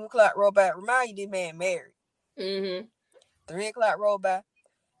 2 o'clock rolled by. Remind you, this man married. 3 o'clock rolled by,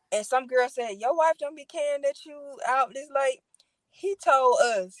 and some girl said, "Your wife don't be caring that you out this late." He told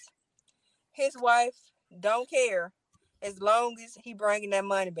us his wife don't care as long as he bringing that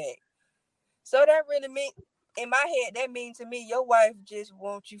money back. So that really mean, in my head, that means to me, your wife just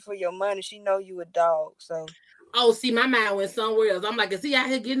wants you for your money. She know you a dog, so. Oh, see, my mind went somewhere else. I'm like, is he out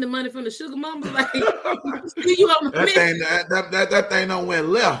here getting the money from the sugar mama? Like, see you on that thing don't went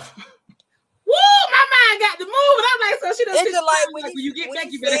left. Woo! My mind got to move, and I'm like, so she doesn't. It's just like when you get back,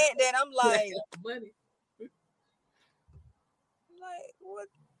 you you better. Said that, I'm like, money. Like what?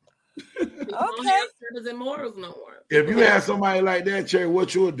 Okay. And morals no more. If you had somebody like that, Cherry,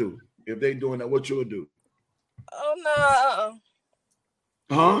 what you would do? If they doing that, what you would do? Oh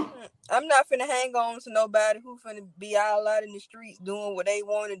no. Huh? I'm not finna hang on to nobody who finna be all out in the streets doing what they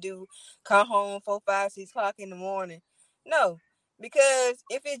want to do. Come home 4, 5, 6 o'clock in the morning. No, because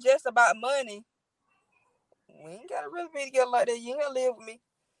if it's just about money, We ain't gotta really be together like that. You ain't gotta live with me.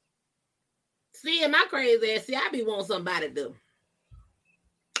 See, and my crazy ass, I be wanting somebody to.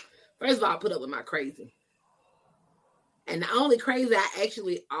 First of all, put up with my crazy. And the only crazy I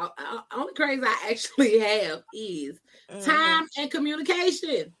actually have is time and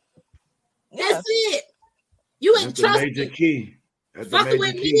communication. Yeah. That's it. You ain't trust major key. That's fucking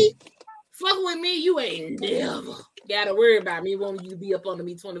with me. Fucking with me, you ain't never gotta worry about me wanting you to be up under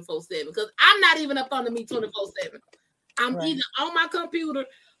me 24/7. Because I'm not even up under me 24/7. I'm either on my computer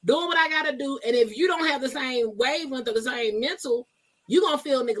doing what I gotta do, and if you don't have the same wavelength or the same mental, you're gonna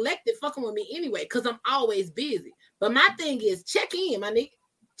feel neglected fucking with me anyway, because I'm always busy. But my thing is, check in, my nigga.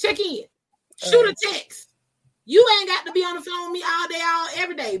 Check in. Shoot a text. You ain't got to be on the phone with me all day,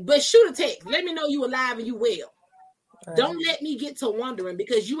 every day, but shoot a text. Let me know you alive and you well. Don't let me get to wondering,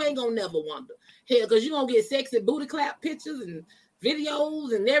 because you ain't gonna never wonder. Hell, because you're gonna get sexy booty clap pictures and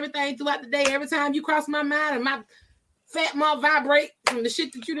videos and everything throughout the day. Every time you cross my mind and my fat mouth vibrate from the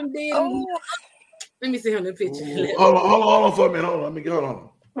shit that you done did. Let me see him the picture. Hold on for a minute. Hold on.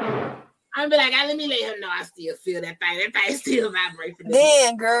 I'm be like, let me let him know I still feel that thing. That thing still vibrates.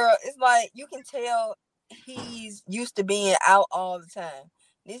 Then, girl, it's like you can tell he's used to being out all the time.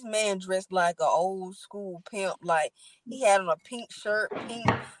 This man dressed like an old school pimp. Like he had on a pink shirt,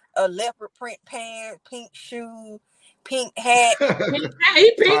 a leopard print pants, pink shoe, pink hat.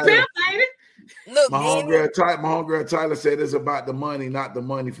 He pink pimp, baby. Look, my homegirl Tyler said it's about the money, not the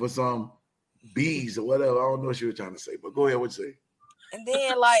money for some bees or whatever. I don't know what she was trying to say, but go ahead, what you say? And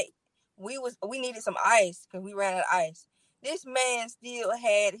then like we needed some ice because we ran out of ice. This man still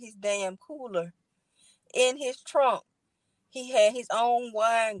had his damn cooler in his trunk. He had his own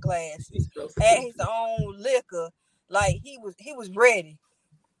wine glasses, had his own liquor. Like he was ready.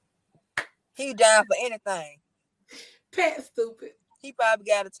 He was down for anything. Pat stupid. He probably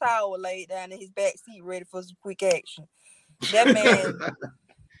got a towel laid down in his back seat ready for some quick action. That man.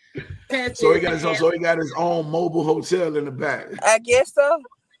 So he got his own mobile hotel in the back. I guess so.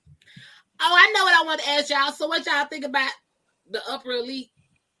 Oh, I know what I want to ask y'all. So what y'all think about the upper elite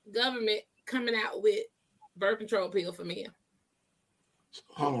government coming out with birth control pill for men?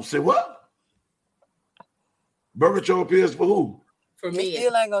 Hold on, say what? Birth control pills for who? For men.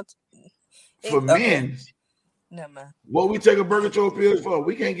 Still ain't gonna for men. Never mind. What we take a birth control pills for?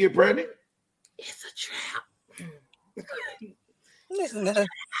 We can't get pregnant. It's a trap. Listen, they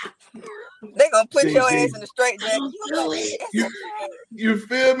gonna put your ass in the straight jacket. You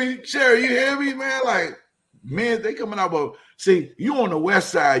feel me, Sherry? You hear me, man? Like, men, they coming out. But see, you on the west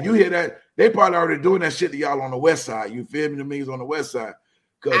side, you hear that? They probably already doing that shit to y'all on the west side. You feel me? The niggas on the west side.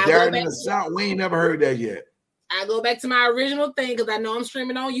 Because Darren in the south, we ain't never heard that yet. I go back to my original thing because I know I'm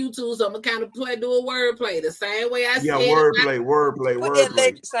streaming on YouTube, so I'm gonna kind of do a wordplay the same way I said. Yeah, wordplay. Put that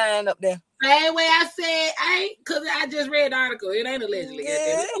legend sign up there. Same way I said, because I just read the article. It ain't allegedly.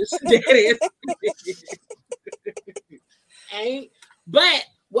 Yeah. That is. Ain't. But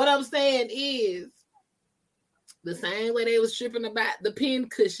what I'm saying is the same way they was tripping about the pin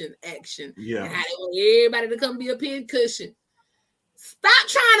cushion action. Yeah. And how they want everybody to come be a pin cushion. Stop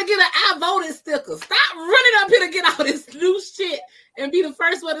trying to get an I voted sticker. Stop running up here to get all this new shit and be the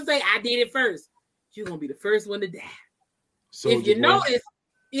first one to say, I did it first. You're going to be the first one to die. So if you notice,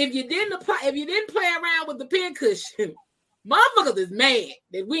 if you didn't play around with the pin cushion, motherfuckers is mad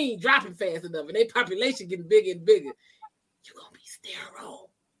that we ain't dropping fast enough and their population getting bigger and bigger. You're going to be sterile.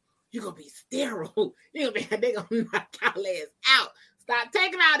 You're going to be sterile. They're going to knock y'all ass out. Stop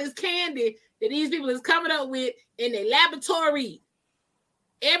taking all this candy that these people is coming up with in their laboratory.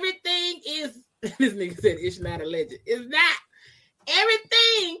 Everything is, this nigga said it's not alleged. It's not.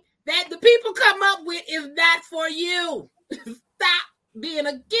 Everything that the people come up with is not for you. Stop being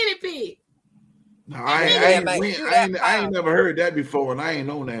a guinea pig. No, I ain't never heard that before, and I ain't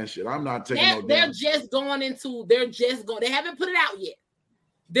known that shit. I'm not taking no They're just going. They haven't put it out yet.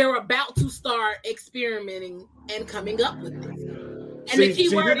 They're about to start experimenting and coming up with this. And the key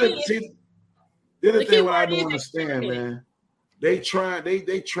word is... The other thing what I don't understand, man. They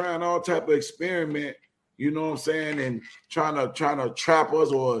trying all type of experiment, you know what I'm saying, and trying to trap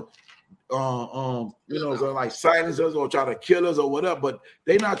us or so like silence us or try to kill us or whatever. But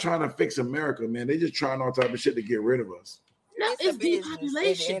they not trying to fix America, man. They just trying all type of shit to get rid of us. No, it's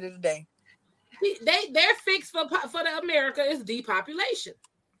depopulation. At the end of the day, their fix for the America is depopulation.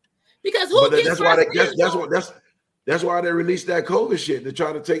 Because that's why they released that COVID shit to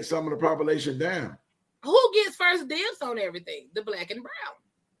try to take some of the population down. Who gets first dibs on everything? The black and brown.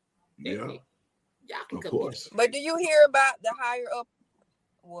 Yeah. Y'all can of course. But do you hear about the higher up?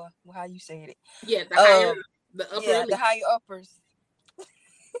 Well, how you said it? Yeah, the upper. The higher uppers.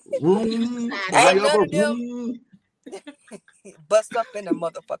 Vroom, Ain't high none upper, of them vroom. bust up in the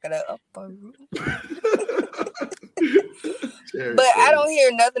motherfucker that upper room. Cherry But I crazy. don't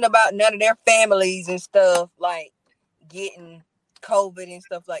hear nothing about none of their families and stuff like getting COVID and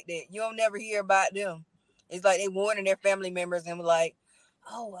stuff like that. You don't never hear about them. It's like they warning their family members and like,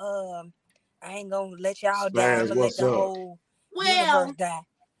 oh, I ain't gonna let y'all die. I'm Spaz, gonna let what's the up? whole Well, universe die.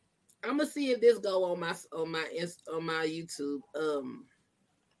 I'm gonna see if this go on my YouTube.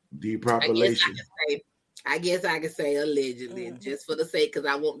 Depopulation. I guess I can say allegedly, just for the sake, because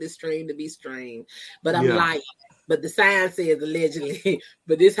I want this stream to be streamed. But I'm Yeah. lying. But the sign says allegedly.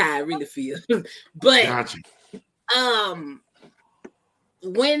 But this how I really feel. But Gotcha.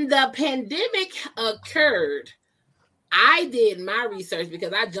 when the pandemic occurred, I did my research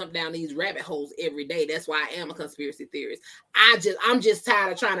because I jump down these rabbit holes every day. That's why I am a conspiracy theorist. I'm just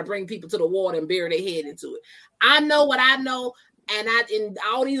tired of trying to bring people to the water and bury their head into it. I know what I know, and in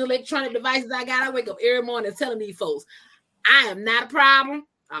all these electronic devices I got, I wake up every morning telling these folks, I am not a problem.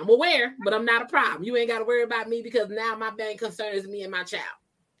 I'm aware, but I'm not a problem. You ain't got to worry about me because now my main concern is me and my child.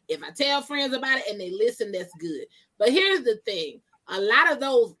 If I tell friends about it and they listen, that's good. But here's the thing. A lot of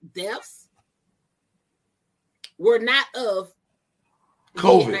those deaths were not of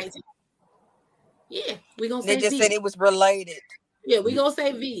COVID. Yeah, we gonna They say just vid. said it was related. Yeah, we gonna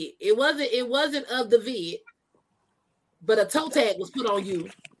say vid. It wasn't of the vid, but a toe tag was put on you,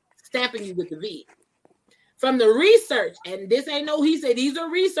 stamping you with the vid. From the research, and this ain't no he said, these are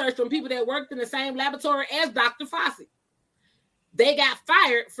research from people that worked in the same laboratory as Dr. Fauci. They got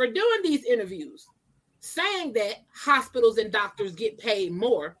fired for doing these interviews, saying that hospitals and doctors get paid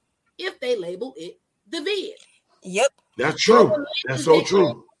more if they label it the vid. Yep. That's true. That's so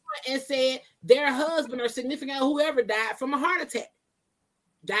true. And said their husband or significant whoever died from a heart attack,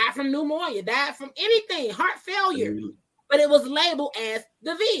 died from pneumonia, died from anything, heart failure, but it was labeled as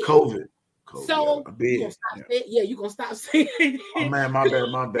the vid. COVID. So you gonna stop saying it. Oh man, my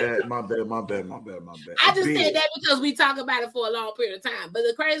bad. I just said that because we talk about it for a long period of time. But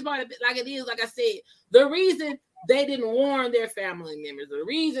the crazy part of it, like it is, like I said, the reason they didn't warn their family members, the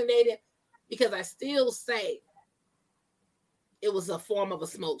reason they didn't, because I still say it was a form of a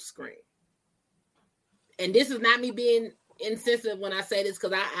smoke screen. And this is not me being insensitive when I say this,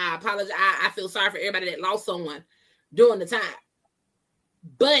 because I apologize. I feel sorry for everybody that lost someone during the time.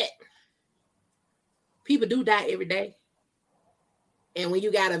 But people do die every day. And when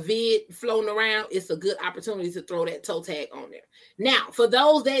you got a vid floating around, it's a good opportunity to throw that toe tag on there. Now, for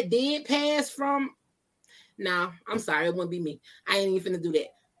those that did pass from, no, I'm sorry, it wouldn't be me. I ain't even finna do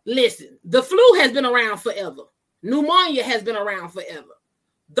that. Listen, the flu has been around forever. Pneumonia has been around forever.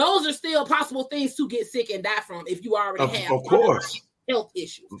 Those are still possible things to get sick and die from if you already have health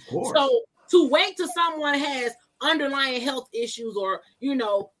issues. Of course. So to wait till someone has underlying health issues, or, you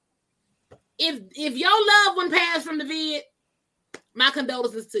know, if your loved one passed from the vid, my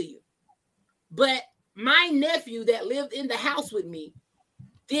condolences to you. But my nephew that lived in the house with me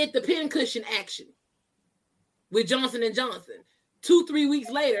did the pincushion action with Johnson & Johnson. 2-3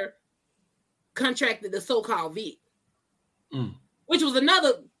 weeks later, contracted the so-called vid, which was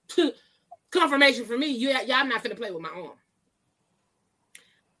another confirmation for me. Y'all not finna play with my arm.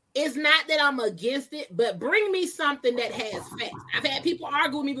 It's not that I'm against it, but bring me something that has facts. I've had people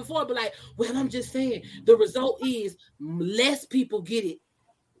argue with me before, but like, well, I'm just saying the result is less people get it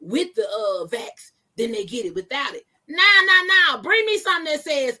with the vax than they get it without it. Nah. Bring me something that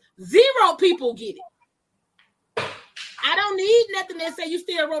says 0 people get it. I don't need nothing that say you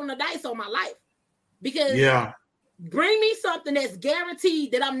still rolling the dice on my life. Because bring me something that's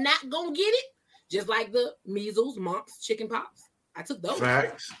guaranteed that I'm not gonna get it, just like the measles, mumps, chicken pox. I took those.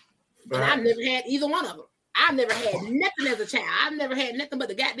 Facts. And I've never had either one of them. I've never had nothing as a child. I've never had nothing but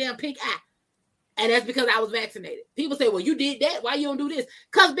the goddamn pink eye. And that's because I was vaccinated. People say, well, you did that. Why you don't do this?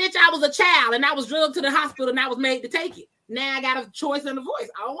 Because, bitch, I was a child and I was drugged to the hospital and I was made to take it. Now I got a choice and a voice.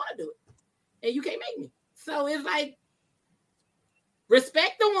 I don't want to do it. And you can't make me. So it's like,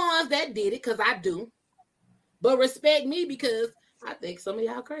 respect the ones that did it, because I do. But respect me because I think some of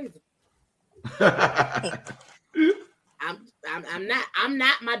y'all crazy. I'm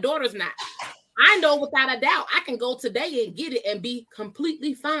not, my daughter's not. I know without a doubt I can go today and get it and be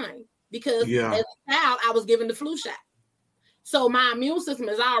completely fine, because as a child I was given the flu shot. So my immune system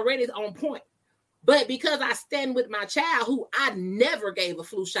is already on point. But because I stand with my child, who I never gave a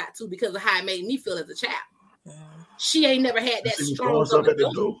flu shot to because of how it made me feel as a child. She ain't never had that strong.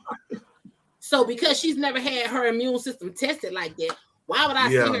 So because she's never had her immune system tested like that, why would I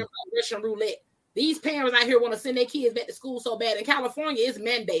see her play Russian roulette? These parents out here want to send their kids back to school so bad. In California, it's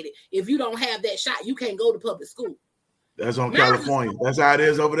mandated. If you don't have that shot, you can't go to public school. That's on Miles California. That's how it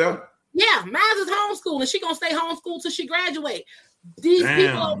is over there. Yeah, Miles is homeschooled, and she gonna stay homeschooled till she graduate. These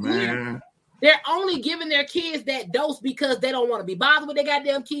people over here, they're only giving their kids that dose because they don't want to be bothered with their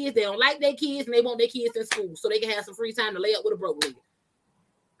goddamn kids. They don't like their kids, and they want their kids in school so they can have some free time to lay up with a broke nigga.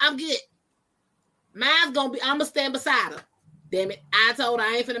 I'm good. Mine's gonna be. I'm gonna stand beside her. Damn it! I told her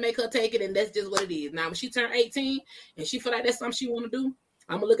I ain't finna make her take it, and that's just what it is. Now, when she turned 18 and she feel like that's something she want to do,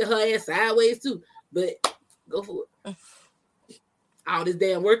 I'm gonna look at her ass sideways too. But go for it. All this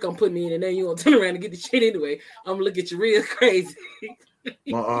damn work I'm putting in, and then you gonna turn around and get the shit anyway. I'm gonna look at you real crazy.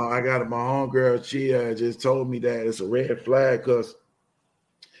 I got my homegirl. She just told me that it's a red flag because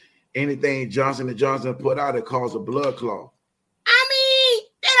anything Johnson & Johnson put out, it causes a blood clot. I mean,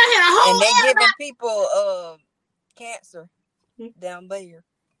 they done had a whole. And they giving people cancer down there.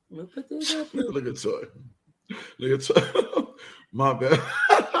 Look at Toy. Look at Toy. My bad.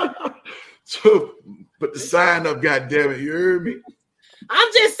 So put the sign up, goddamn it. You heard me?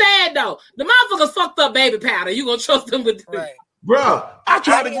 I'm just saying though, the motherfuckers fucked up baby powder. You gonna trust them with this? Right. Bruh, I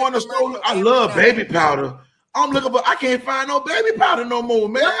tried to go in the store. I love baby powder. I'm looking for. I can't find no baby powder no more,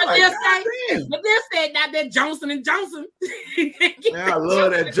 man. But they'll say not that Johnson & Johnson. Man, I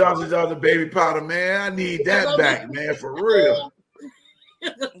love that Johnson baby powder, man. I need that back, man, for real.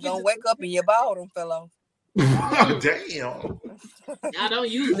 You gonna wake up and your bottom fell off. Damn. Y'all don't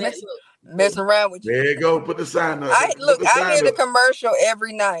use that. Mess around with you. There you go. Put the sign up. I hear the commercial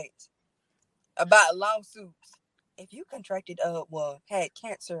every night about lawsuits. If you contracted had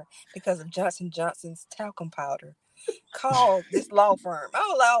cancer because of Johnson & Johnson's talcum powder, call this law firm.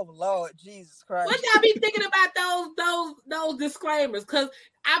 Oh Lord Jesus Christ. What y'all be thinking about those disclaimers? Because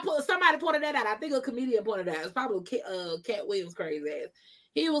somebody pointed that out. I think a comedian pointed that out. It's probably Cat Williams' crazy ass.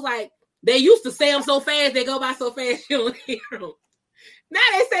 He was like, they used to say them so fast, they go by so fast you don't hear them. Now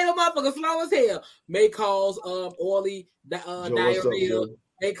they say the motherfucker slow as hell. May cause oily diarrhea.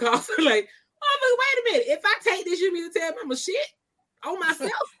 May cause like, oh, wait a minute. If I take this, you mean to tell me I'm a shit on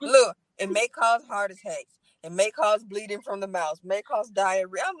myself? Look, it may cause heart attacks. It may cause bleeding from the mouth. It may cause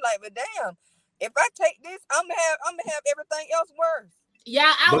diarrhea. I'm like, but damn, if I take this, I'm gonna have everything else worse.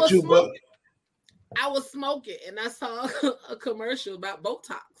 Yeah, I was smoking, and I saw a commercial about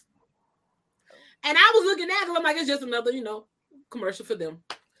Botox, and I was looking at it. I'm like, it's just another, commercial for them.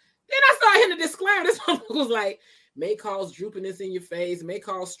 Then I started hearing the disclaimer. This one was like, may cause droopiness in your face, may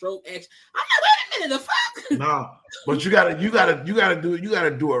cause stroke action. I'm like, wait a minute, the fuck? Nah, but you gotta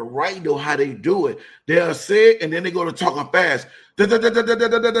do it right though. How they do it? They'll say it and then they go to talking fast. You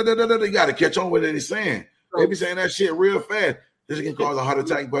gotta catch on with what they're saying. They be saying that shit real fast. This can cause a heart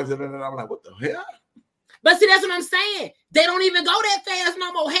attack. I'm like, what the hell? But see, that's what I'm saying. They don't even go that fast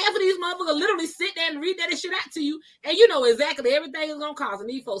no more. Half of these motherfuckers literally sit there and read that shit out to you, and you know exactly everything is gonna cost, and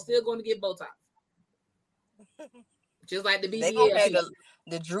these folks still going to get Botox. Just like the BBL. They gonna have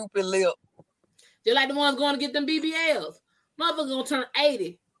the droopy lip. Just like the ones going to get them BBLs. Motherfuckers gonna turn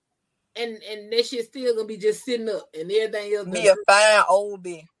 80, and that shit still gonna be just sitting up, and everything else. Be a fine old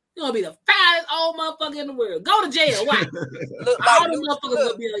bitch. You're gonna be the finest old motherfucker in the world. Go to jail. Why? Look like all the motherfuckers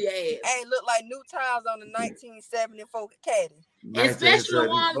gonna be on your ass. Hey, look like new tires on the 1974 Caddy. Especially the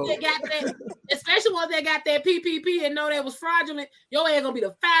ones that got that PPP and know that was fraudulent. Your ass gonna be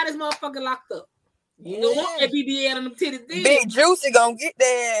the finest motherfucker locked up. You don't want that BBL on them titties. Big Juicy gonna get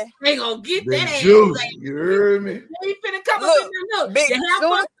that. They gonna get Big that juice. ass. You heard me? They ain't finna come up in there. Look, Big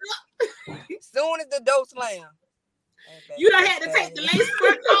soon as the door slam. You done had to take the lace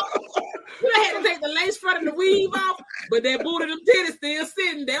front off. You done had to take the lace front and the weave off, but that booty, them titties still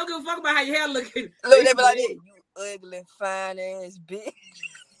sitting. They don't give a fuck about how your hair looking. Look, they be like, you ugly, fine ass bitch.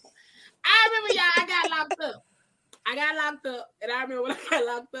 I remember, y'all, I got locked up, and I remember when I got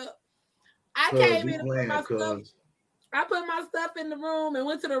locked up, I came in and put my stuff. I put my stuff in the room and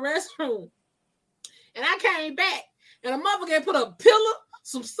went to the restroom, and I came back, and a motherfucker put a pillow,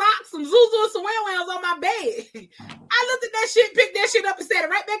 some socks, some Zuzu, and some wham-whams on my bed. I looked at that shit, picked that shit up, and set it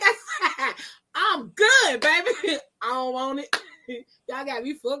right back outside. I'm good, baby. I don't want it. Y'all got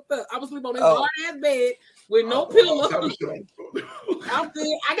me fucked up. I was sleeping on this hard ass bed with no pillow. I'm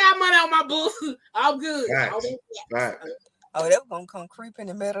good. I got money on my boots. I'm good. Oh, they were gonna come creep in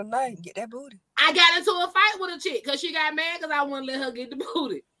the middle of the night and get that booty. I got into a fight with a chick because she got mad because I wouldn't let her get the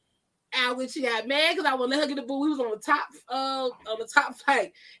booty. And when she got mad because I wouldn't let her get the booty, we was on the top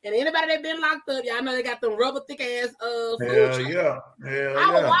flight. And anybody that been locked up, y'all know they got them rubber thick ass food. Hell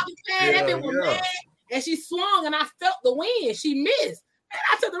I was walking past, that bitch was mad, and she swung, and I felt the wind. She missed. And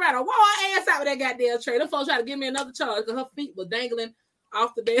I took her around and wore her ass out with that goddamn tray. Them folks tried to give me another charge because her feet were dangling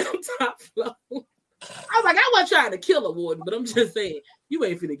off the damn top floor. I was like, I wasn't trying to kill a warden, but I'm just saying, You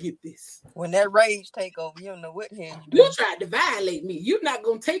ain't finna get this. When that rage take over, you don't know what the hell you do. You tried to violate me. You're not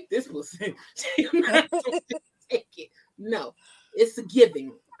gonna take this pussy. You're not gonna take it. No, it's a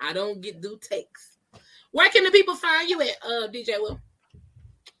giving. I don't do takes. Where can the people find you at, DJ Will?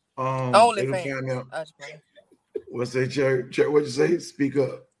 OnlyFans. What's that, Cherry? What'd you say? Speak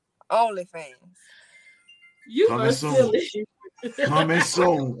up. OnlyFans. You Coming are soon. silly. Coming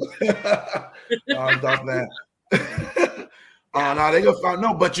soon. No, stop that. Now they gonna find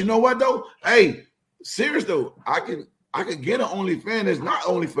no, but you know what though? Hey, serious though, I can get an OnlyFans. It's not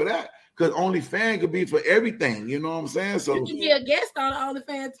only for that, because OnlyFans could be for everything. You know what I'm saying? So you can be a guest on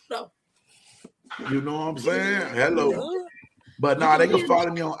OnlyFans though. You know what I'm saying? Hello. But they can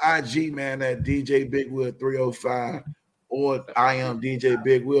follow me on IG, man, at DJ Big Will 305, or I am DJ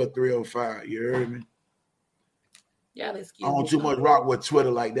Big Will 305. You heard me? Yeah, that's cute. I don't too much rock with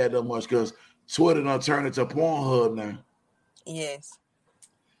Twitter like that much, because Twitter done turned into Pornhub now. Yes.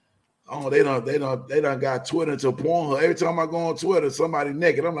 Oh, they done got Twitter into Pornhub. Every time I go on Twitter, somebody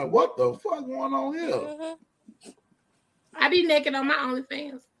naked. I'm like, what the fuck going on here? Mm-hmm. I be naked on my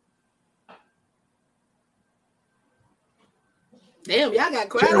OnlyFans. Damn, y'all got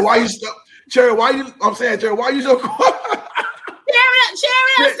quiet. Cherry, why you so quiet? Cherry,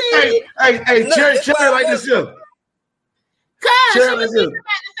 Hey, Cherry like this here. Cause Cherry she like was this. thinking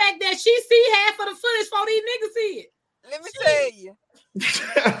about the fact that she see half of the footage before these niggas see it. Let me tell you.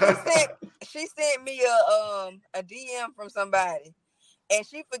 She sent me a DM from somebody, and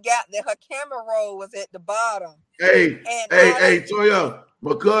she forgot that her camera roll was at the bottom. Hey, Toya,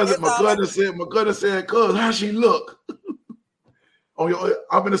 my cousin said, cuz, how she look? I'm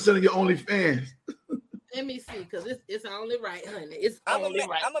gonna send her your OnlyFans. Let me see, cause it's only right, honey. It's only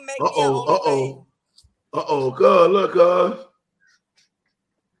right. I'm gonna make it OnlyFans. Cuz, look,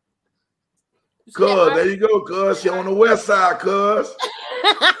 cuz, there you go, cuz. She on the west side, cuz.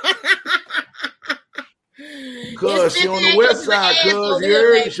 Cuz, she on the west side, cuz. You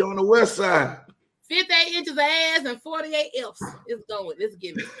heard me? She on the west side. 58 inches of ass and 48 F's. It's going. It's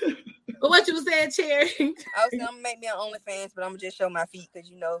giving. But what you saying, Cherry? I was gonna make me an OnlyFans, but I'm gonna just show my feet, because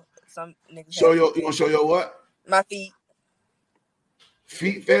you know some niggas. You gonna show your what? My feet.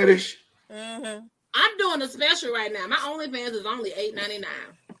 Feet fetish. Mm-hmm. I'm doing a special right now. My OnlyFans is only $8.99.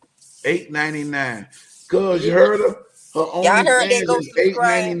 $8.99. Cuz you heard her? Her OnlyFans is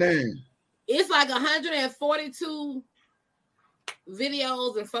 $8.99. It's like 142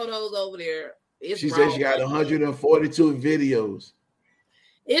 videos and photos over there. She said she got 142 videos.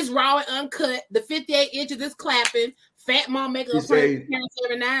 It's raw and uncut. The 58 inches is clapping. Fat mom make a prank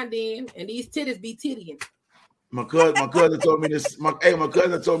every now and then, and these titties be tittying. My cousin told me this. My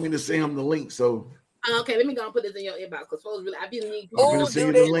cousin told me to send him the link. So okay, let me go and put this in your inbox, because folks really, I'm gonna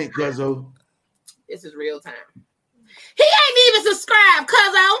send you the link, cuzzo. This is real time. He ain't even subscribed,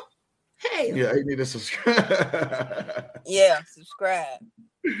 cuzzo. Hey. Yeah, he need to subscribe. Yeah, subscribe.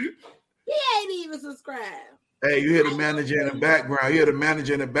 He ain't even subscribed. Hey, you hear the manager in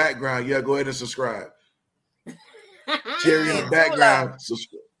the background. Yeah, go ahead and subscribe. Cherry in the background.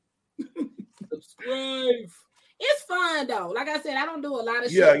 Subscribe. It's fun though. Like I said, I don't do a lot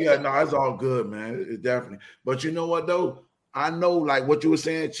of shit. Yeah, no, it's all good, man. It's definitely. But you know what though? I know, like what you were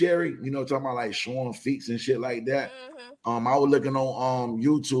saying, Cherry. You know, talking about like showing feet and shit like that. Mm-hmm. I was looking on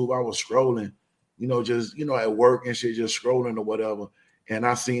YouTube. I was scrolling, just at work and shit, just scrolling or whatever. And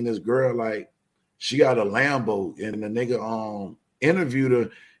I seen this girl, like, she got a Lambo, and the nigga interviewed her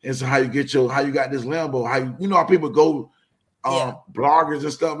and said, how you got this Lambo? How how people go bloggers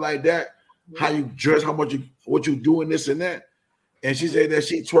and stuff like that, how you dress, what you doing, this and that. And she said that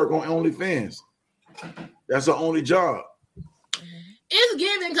she twerk on OnlyFans. That's her only job. It's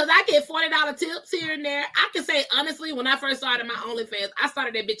giving, because I get $40 tips here and there. I can say honestly, when I first started my OnlyFans, I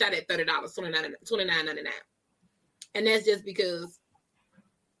started that bitch out at $30, $29.99. And that's just because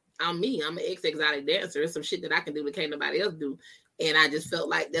I'm me. I'm an exotic dancer. It's some shit that I can do that can't nobody else do. And I just felt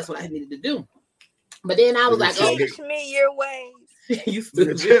like that's what I needed to do. But then I was like, teach me your ways. Look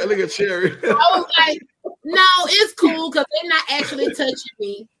at Cherry. I was like, no, it's cool, because they're not actually touching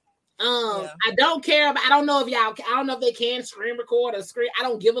me. I don't care about, I don't know if they can screen record or screen. I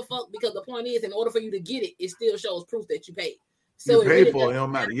don't give a fuck, because the point is, in order for you to get it, it still shows proof that you paid. So you pay for it,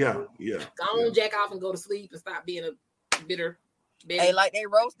 don't matter. Yeah. Go on, jack off and go to sleep and stop being a bitter. Hey, like they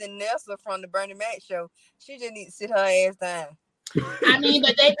roasting Nessa from the Bernie Mac show. She just need to sit her ass down. I mean,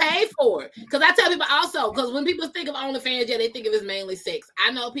 but they pay for it. Because I tell people also, because when people think of OnlyFans, they think of it as mainly sex.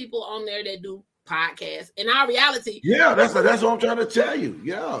 I know people on there that do podcasts. In our reality, that's what I'm trying to tell you.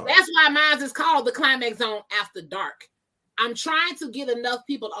 Yeah, that's why mine is called the Climax Zone After Dark. I'm trying to get enough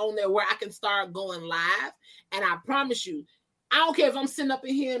people on there where I can start going live, and I promise you, I don't care if I'm sitting up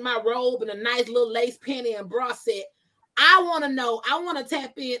in here in my robe and a nice little lace panty and bra set. I want to know. I want to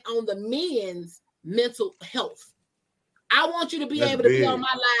tap in on the men's mental health. I want you to be able to be on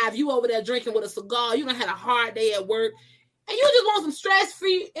my live. You over there drinking with a cigar. You done had a hard day at work. And you just want some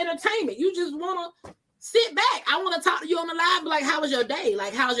stress-free entertainment. You just want to sit back. I want to talk to you on the live. Like, how was your day?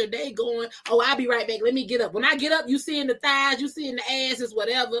 Like, how's your day going? Oh, I'll be right back. Let me get up. When I get up, you seeing the thighs. You seeing the asses,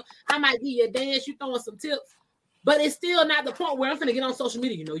 whatever. I might give you a dance. You throwing some tips. But it's still not the point where I'm going to get on social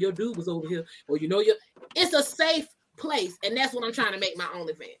media. You know, your dude was over here. Or, you know, it's a safe place. And that's what I'm trying to make my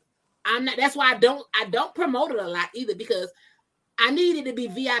OnlyFans. That's why I don't promote it a lot either, because I need it to be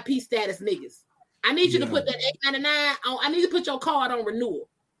VIP status niggas. I need you to put that $8.99 on. I need to put your card on renewal.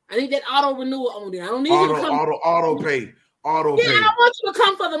 I need that auto renewal on there. I don't need you to come auto pay. Yeah, I don't want you to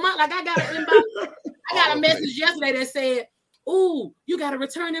come for the month. Like I got an inbox. I got a message yesterday that said, "Ooh, you got to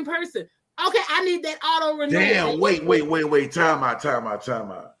return in person." Okay, I need that auto renewal. Damn, wait. Time out.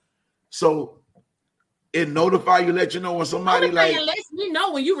 So it notify you, let you know when somebody OnlyFans lets me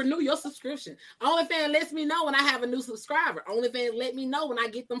know when you renew your subscription. OnlyFans lets me know when I have a new subscriber. OnlyFans let me know when I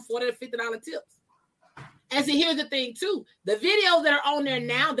get them $40 to $50 tips. And see, here's the thing too. The videos that are on there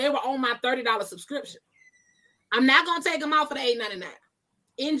now, they were on my $30 subscription. I'm not going to take them off for the $8.99.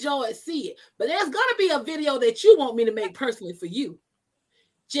 Enjoy it, see it. But there's going to be a video that you want me to make personally for you.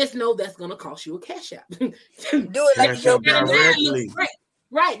 Just know that's going to cost you a cash out. Do it like it's your directly.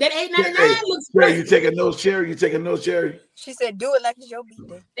 Right, that $8.99 looks great. You taking those cherry? She said, "Do it like it's your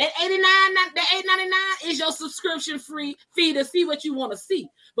birthday." That $8.99 is your subscription free fee to see what you want to see.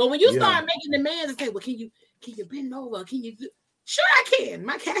 But when you start making demands and say, "Well, can you bend over? Can you do?" Sure, I can.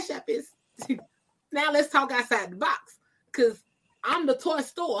 My cash app is. Now let's talk outside the box, because I'm the toy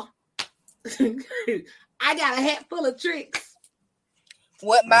store. I got a hat full of tricks.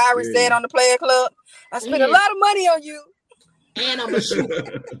 What Myron said on the Player Club, I spent a lot of money on you. And I'm a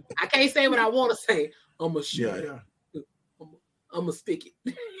shooter. I can't say what I want to say. I'm a shooter. Yeah. I'm a stick it.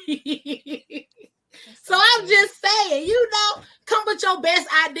 So I'm just saying, come with your best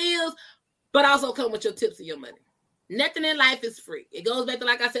ideas, but also come with your tips and your money. Nothing in life is free. It goes back to,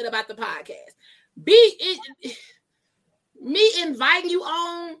 like I said about the podcast. Me inviting you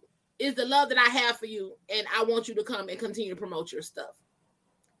on is the love that I have for you, and I want you to come and continue to promote your stuff.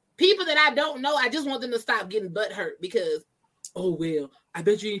 People that I don't know, I just want them to stop getting butthurt because, oh, well, I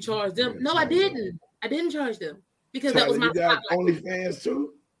bet you didn't charge them. No, I didn't. I didn't charge them because Tyler, that was my got OnlyFans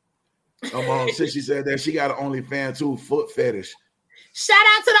too? My mom said she said that she got an OnlyFans too, foot fetish. Shout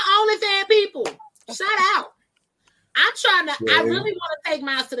out to the OnlyFans people. Shout out. I'm trying to, I really want to take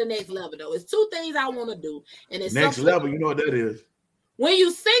mine to the next level though. It's two things I want to do. And it's next level, you know what that is. When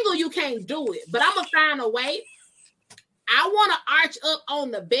you single, you can't do it. But I'm going to find a way. I want to arch up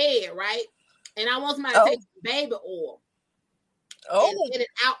on the bed, right? And I want somebody to take baby oil. And get it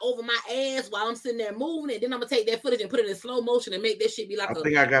out over my ass while I'm sitting there moving it. Then I'm going to take that footage and put it in slow motion and make that shit be like I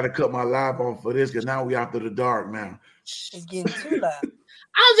think I got to cut my live off for this because now we after the dark now. It's getting too loud.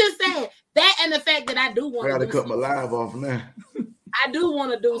 I'm just saying that, and the fact that I do want to. I got to cut my live off now. I do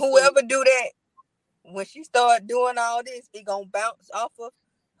want to do. Whoever do that, when she start doing all this, it gonna bounce off of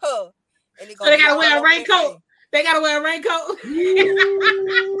her, and so they gotta wear a raincoat. They gotta wear a raincoat.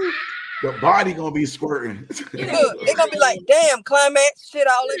 The body gonna be squirting. Look, they gonna be like, "Damn, climax shit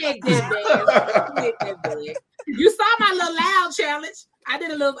all in my." You saw my little loud challenge. I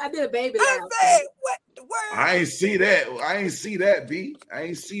did a baby loud. I said, "What the word?" I ain't see that, B. I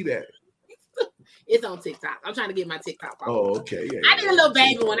ain't see that. It's on TikTok. I'm trying to get my TikTok off. Oh, okay. Yeah, I did a little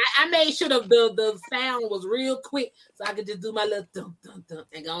baby one. I made sure the sound was real quick so I could just do my little dun dun dun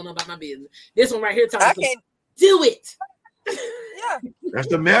and go on about my business. This one right here talking. I can't do it. Yeah. That's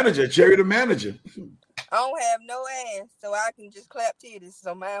the manager, Cherry the manager. I don't have no ass, so I can just clap titties.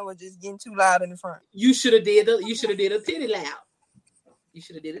 So mine was just getting too loud in the front. You should have did a titty loud. You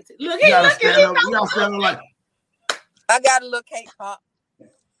should have did it. Look, you gotta stand up like. I got a little cake pop.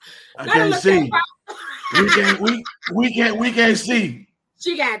 I can't see. We can't see.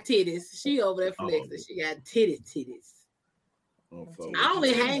 She got titties. She over there flexing. She got titties. I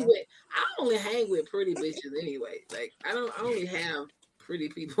only hang with pretty bitches anyway. Like I only have pretty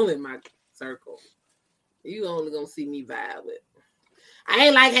people in my circle. You only gonna see me vibe with. I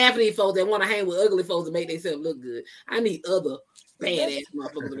ain't like half of these folks that want to hang with ugly folks to make themselves look good. I need other badass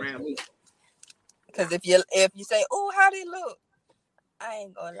motherfuckers around me. Because if you say, "Oh, how they look," I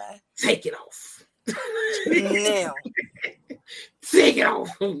ain't gonna lie. Take it off. Now. Take it off.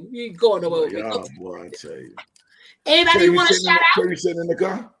 You ain't going nowhere with me. Boy, I tell you. Anybody want to shout out? You sitting in the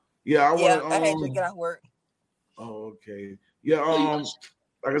car? Yeah, I had to get out work. Oh, okay. Yeah,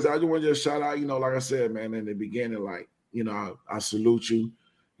 like I said, I just want to just shout out, like I said, man, in the beginning, like, you know, I salute you.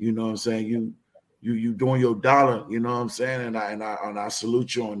 You know what I'm saying? You doing your dollar, you know what I'm saying? And I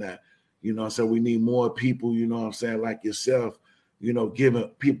salute you on that. You know what I'm saying? We need more people, you know what I'm saying, like yourself, you know, giving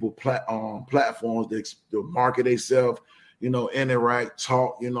people platforms to market themselves, you know, interact,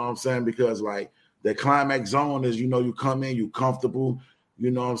 talk, you know what I'm saying? Because like the climax zone is, you know, you come in, you comfortable, you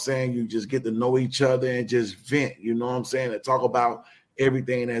know what I'm saying? You just get to know each other and just vent, you know what I'm saying? And talk about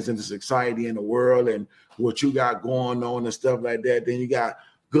everything that's in the society in the world and what you got going on and stuff like that. Then you got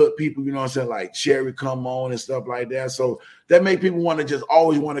good people, you know what I'm saying, like Sherry come on and stuff like that. So that make people want to just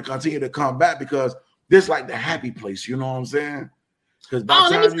always want to continue to come back because this like the happy place, you know what I'm saying? Because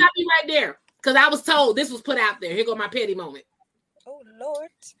let me stop you right there. Because I was told this was put out there. Here go my petty moment. Oh Lord.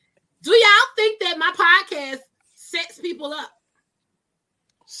 Do y'all think that my podcast sets people up?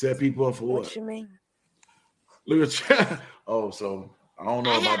 Set people up for what? What you mean? Look at so I don't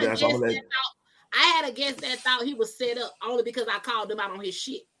know about that. So I had a guest that thought he was set up only because I called him out on his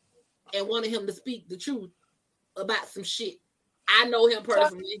shit and wanted him to speak the truth about some shit. I know him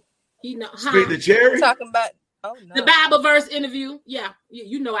personally. He know. Speak to Cherry? Talking about the Bible verse interview. Yeah,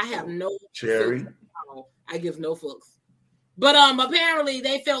 you know I have no Cherry. I give no fucks. But apparently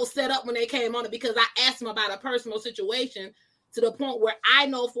they felt set up when they came on it because I asked them about a personal situation to the point where I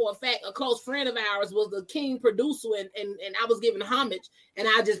know for a fact a close friend of ours was the king producer and I was giving homage and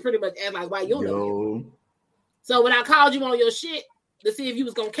I just pretty much asked like, why you don't know him? So when I called you on your shit to see if you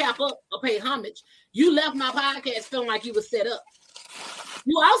was gonna cap up or pay homage, you left my podcast feeling like you was set up.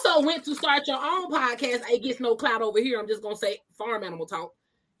 You also went to start your own podcast. It gets no clout over here. I'm just gonna say farm animal talk.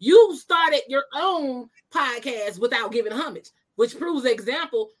 You started your own podcast without giving homage, which proves the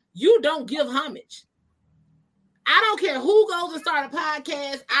example. You don't give homage. I don't care who goes and start a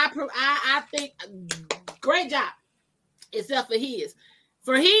podcast. I think great job, except for his.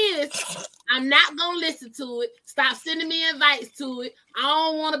 For his, I'm not gonna listen to it. Stop sending me invites to it. I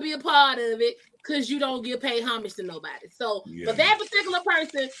don't want to be a part of it because you don't give paid homage to nobody. So for that particular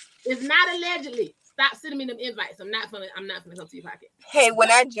person, it's not allegedly. Stop sending me them invites. I'm not gonna come to your podcast. Hey,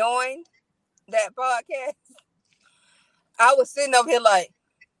 when I joined that podcast, I was sitting over here like,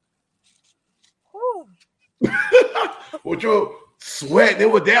 whew. Would you sweat?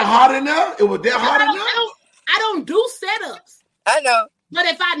 It was that hot enough? It was that hot enough? I don't do setups. I know. But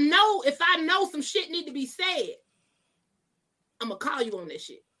if I know some shit need to be said, I'm gonna call you on that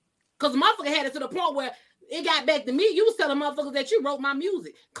shit. Cause the motherfucker had it to the point where it got back to me. You was telling motherfuckers that you wrote my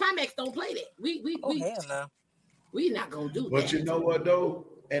music. Climax don't play that. We not gonna do that. But you know what though?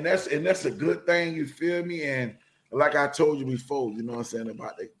 And that's a good thing, you feel me? And like I told you before, you know what I'm saying,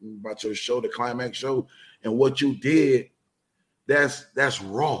 about your show, the Climax show, and what you did, that's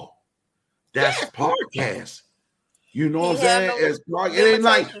raw. That's podcast. You know what I'm saying? It ain't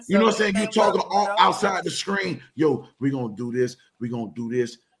like, you know what I'm saying, you talking outside the screen. Yo, we're gonna do this, we're gonna do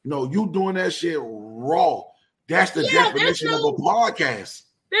this. No, you doing that shit raw. That's the definition of a podcast.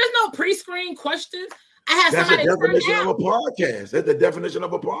 There's no pre-screen questions. I had That's somebody the definition of a podcast. That's the definition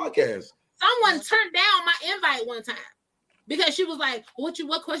of a podcast. Someone turned down my invite one time because she was like,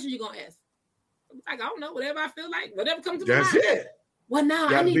 what question you gonna ask? I was like, I don't know, whatever I feel like, whatever comes to my mind. That's it. Well, now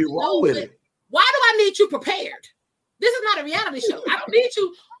I need to know with it. Why do I need you prepared? This is not a reality show. I don't need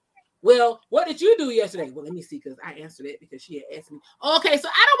you. Well, what did you do yesterday? Well, let me see, because I answered it because she had asked me. Okay, so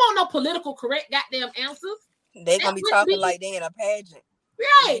I don't want no political correct goddamn answers. They're going to be talking like they in a pageant.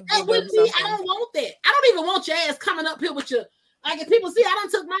 Right. That would be, I don't want that. I don't even want your ass coming up here with your, like if people see I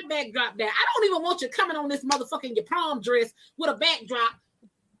done took my backdrop down. I don't even want you coming on this motherfucking your prom dress with a backdrop,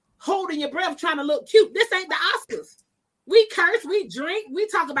 holding your breath, trying to look cute. This ain't the Oscars. We curse, we drink, we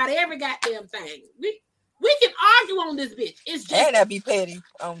talk about every goddamn thing. We can argue on this bitch. It's just and I be petty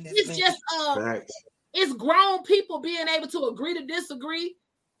on this. It's bitch. Just it's grown people being able to agree to disagree.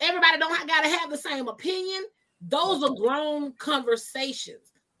 Everybody don't gotta have the same opinion. Those are grown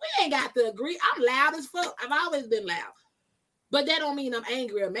conversations. We ain't got to agree. I'm loud as fuck. I've always been loud. But that don't mean I'm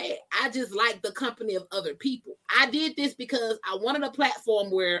angry or mad. I just like the company of other people. I did this because I wanted a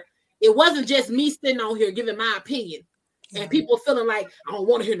platform where it wasn't just me sitting on here giving my opinion. And people feeling like, I don't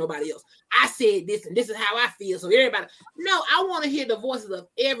want to hear nobody else. I said this, and this is how I feel. So everybody, no, I want to hear the voices of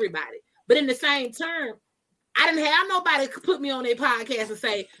everybody. But in the same term, I didn't have nobody put me on their podcast and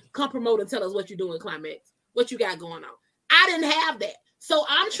say, come promote and tell us what you're doing, Climax, what you got going on. I didn't have that. So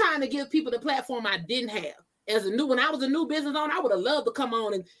I'm trying to give people the platform I didn't have. When I was a new business owner, I would have loved to come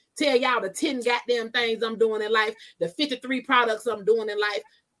on and tell y'all the 10 goddamn things I'm doing in life, the 53 products I'm doing in life.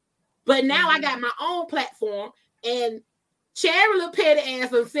 But now I got my own platform, and Cherry little petty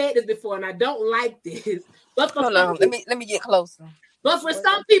ass have said this before, and I don't like this. But for let me get closer. But for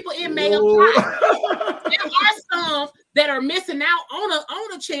some people, it may apply. There are some that are missing out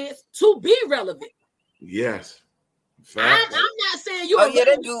on a chance to be relevant. Yes. I'm not saying you. Oh yeah,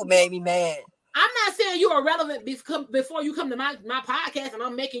 that dude made me mad. I'm not saying you are relevant before you come to my podcast, and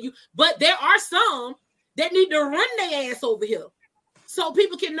I'm making you. But there are some that need to run their ass over here, so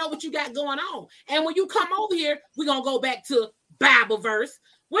people can know what you got going on. And when you come over here, we're gonna go back to Bible verse.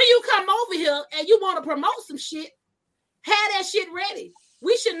 When you come over here and you want to promote some shit, have that shit ready.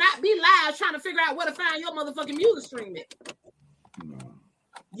 We should not be live trying to figure out where to find your motherfucking music stream at. No.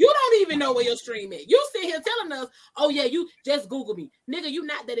 You don't even know where your stream at. You sit here telling us, oh yeah, you just Google me. Nigga, you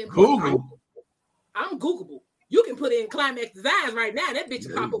not that important. Google. I'm Googleable. You can put in Climax Designs right now. That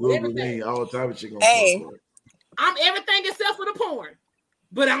bitch pop up with everything. All the time shit gonna pop up. I'm everything except for the porn.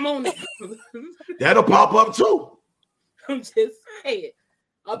 But I'm on it. That'll pop up too. I'm just saying.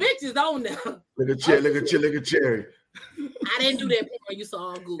 A bitch is on there. Look at Cherry. Look at Cherry. I didn't do that porn you saw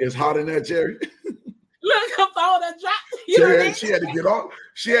on Google. It's hot in that, Cherry. Look up all that drop. Cherry, she had to get off.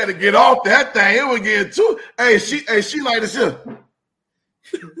 She had to get off that thing. It was getting too. Hey, she like this here.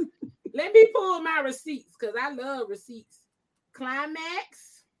 Let me pull my receipts because I love receipts.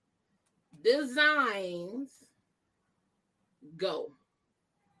 Climax Designs. Go.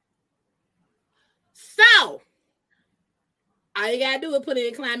 So, all you gotta do is put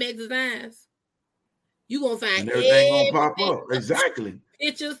in Climax Designs. You gonna find and everything gonna pop up. Exactly.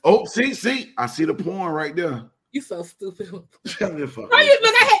 Pictures. Oh, see, I see the porn right there. You so stupid. Shut the fuck up. I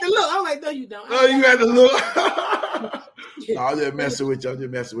had to look. I'm like, no, you don't. Oh, you had to look. No, I'm just messing with you.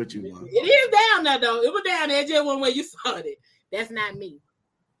 Man. It is down there though. It was down there just one way you saw it. That's not me.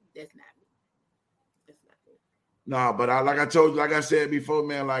 No, but like I told you, like I said before,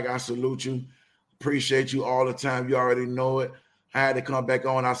 man, like I salute you. Appreciate you all the time. You already know it. I had to come back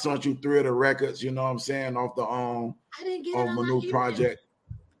on. I sent you 3 of the records, you know what I'm saying, off the I didn't get on my new project.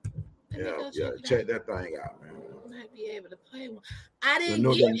 Yeah, check that thing out, man. I might be able to play one. I didn't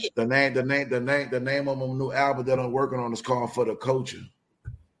get it. The name of my new album that I'm working on is called For the Culture.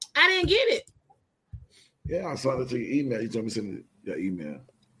 I didn't get it. Yeah, I sent it to your email. You told me to send your email.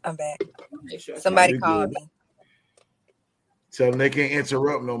 I'm back. Make sure somebody called me. Tell them they can't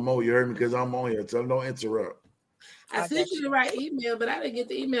interrupt no more. You heard me? Because I'm on here. Tell them don't interrupt. I sent you the right email, but I didn't get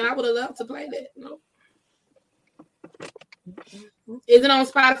the email. I would have loved to play that. No. Is it on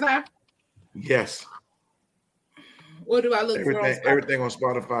Spotify? Yes. What do I look for? Everything on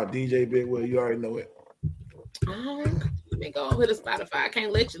Spotify. DJ Big Will, you already know it. Let me go over to Spotify. I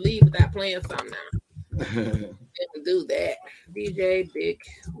can't let you leave without playing something now. Do that. DJ Big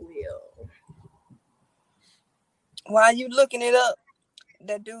Will. While you looking it up,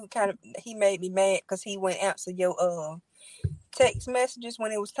 that dude he made me mad because he wouldn't answer your text messages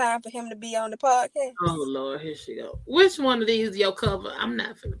when it was time for him to be on the podcast. Oh Lord, here she go. Which one of these your cover? I'm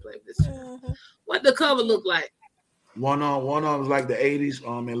not finna play this. What the cover look like? One on was like the 80s.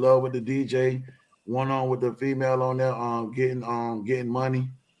 In love with the DJ. One on with the female on there. Getting money.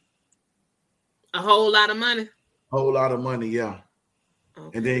 A whole lot of money. Whole lot of money, yeah.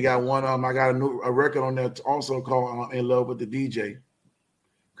 Okay. And then you got one. I got a record on there also called "In Love with the DJ,"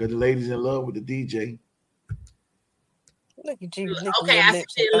 because the lady's in love with the DJ. Look at you. Okay, I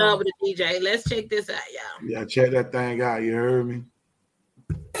see In Love with the DJ. Let's check this out, y'all. Yeah, check that thing out. You heard me?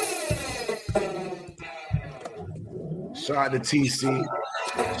 Shout out to TC.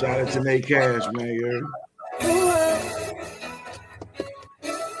 Shout out to Nate Cash, man. You heard me?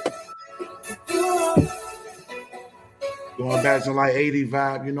 Going back to like 80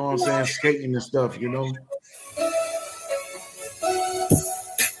 vibe, you know what I'm saying? Skating and stuff, you know?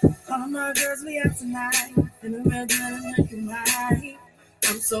 All my girls, we out tonight. In the red night.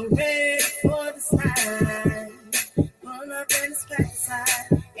 I'm so ready for this night. Pull up and it's back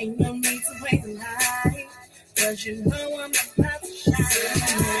side. Ain't no need to wait the night. Cause you know I'm about to shine.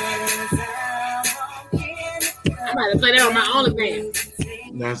 I might have played that on my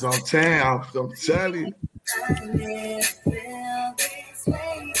OnlyFans. That's on time. I'm telling you. I never felt this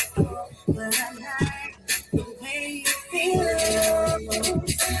way before, but I like the way you feel. Now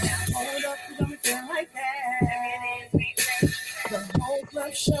hold up, you don't feel like that. The whole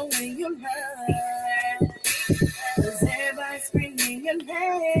club showing your love, 'cause everybody's screaming your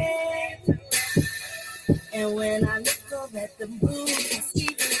name. And when I look over at the moon, I see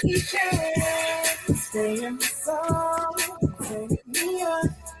the DJ staying the song, turning me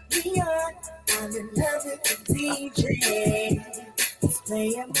on. I'm in love with the DJ. He's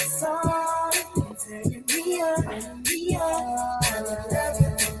playing the song, turning me on. I'm in love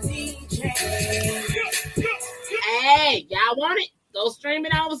with the DJ. Hey, y'all want it? Go stream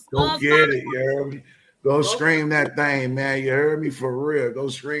it on. Go get it, you heard me? Go stream that thing, man. You heard me? For real. Go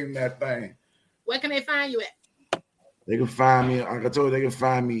stream that thing. Where can they find you at? They can find me, like I told you, they can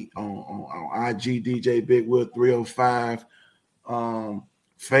find me on IG, DJ Big Will 305,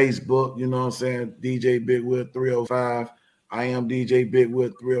 Facebook, you know what I'm saying, DJ Big Will 305. I am DJ Big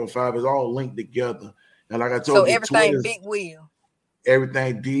Will 305. It's all linked together. And like I So told you, everything Twitter's Big Will.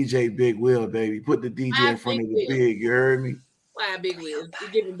 everything DJ Big Will, baby. Put the DJ Why in front Big of the Will? big. You heard me? Why Big Will? You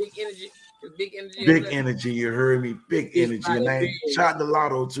giving big energy? Big energy. Big energy, you heard me. Big Big energy. body, And I big. shot the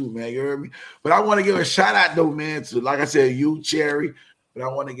lotto too, man. You heard me? But I want to give a shout out though, man, to like I said, you, Cherry. But I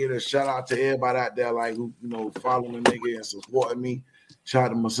want to give a shout out to everybody out there, like who, you know, following the nigga and supporting me. Shout out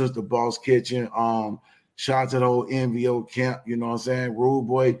to my sister Boss Kitchen. Shout out to the whole NVO camp, you know what I'm saying? Rude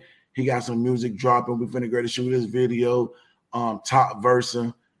Boy, he got some music dropping. We finna go to shoot this video. Top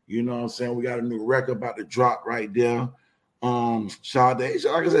Versa, you know what I'm saying? We got a new record about to drop right there. Shout out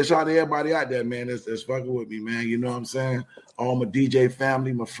to, like I said, shout out to everybody out there, man. That's fucking with me, man. You know what I'm saying? All my DJ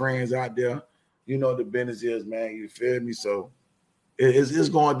family, my friends out there. You know what the business is, man. You feel me? So it's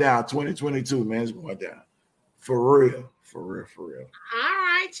going down. 2022, man. It's going down. For real. For real. For real. All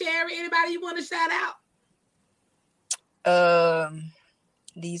right, Cherry. Anybody you want to shout out?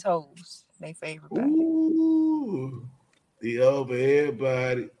 These hoes, they favorite. Ooh, the overhead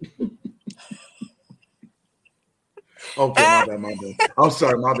body. Okay, my bad. I'm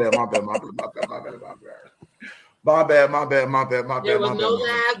sorry, my bad. There was no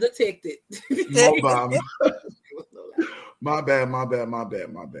lies detected. My bad.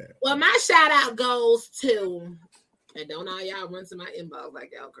 Well, my shout out goes to, and don't all y'all run to my inbox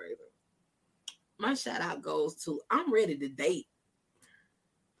like y'all crazy. My shout out goes to, I'm ready to date.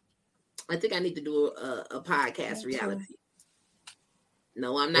 I think I need to do a podcast reality.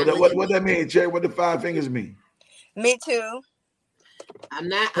 No, I'm not. What that mean, Cherry? What the 5 fingers mean? Me too. I'm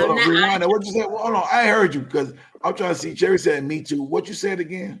not. Rewind. What you said? Well, hold on, I heard you because I'm trying to see. Cherry said me too. What you said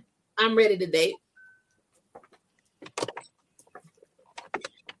again? I'm ready to date.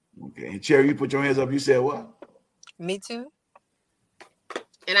 Okay, and Cherry, you put your hands up. You said what? Me too.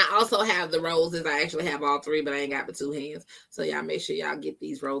 And I also have the roses. I actually have all 3, but I ain't got the 2 hands. So y'all make sure y'all get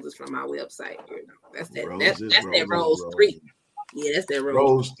these roses from my website. You know, that's that. That's that rose 3. Yeah, that's that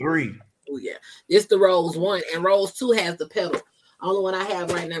rose 3. Oh yeah, it's the rose 1, and rose 2 has the petal. Only one I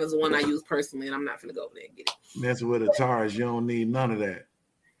have right now is the one I use personally, and I'm not gonna go over there and get it. Messing with a Taurus, you don't need none of that.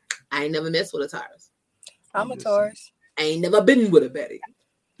 I ain't never messed with a Taurus. I'm a Taurus. I ain't never been with a Betty.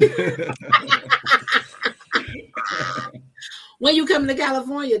 When you coming to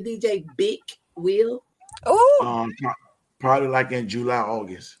California, DJ Big Will? Oh, probably like in July,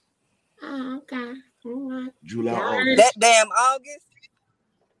 August. Oh, okay. All right. July, August. That damn August.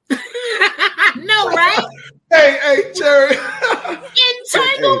 No, right? Hey, Cherry.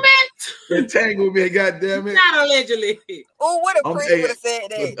 Entanglement, goddamn it. Not allegedly. Oh, what if Chris would have said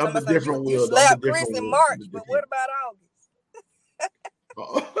that? I'm a different Will. You slapped Chris in March, but what about August?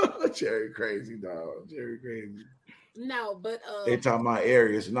 Oh, Cherry crazy, dog. Cherry crazy. No, but they talking about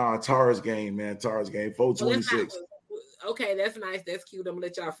Aries. Nah, Taurus game, man. Taurus game. 426. Okay, that's nice. That's cute. I'm gonna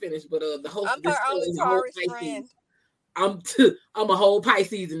let y'all finish. But the host I'm our only Taurus friend. I'm a whole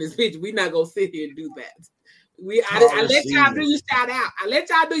Pisces in this bitch. We not gonna sit here and do that. I let y'all do your shout out. I let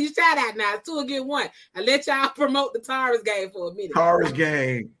y'all do your shout out now. 2 against 1. I let y'all promote the Taurus game for a minute. Taurus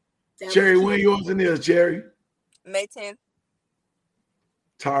game. Cherry, when yours in this, Cherry? May 10th.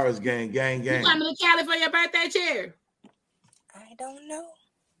 Taurus gang. You coming to Cali for your birthday, Cherry? I don't know.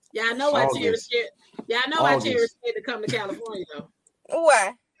 Y'all know why Cherry scared. Y'all know why Cherry scared to come to California though.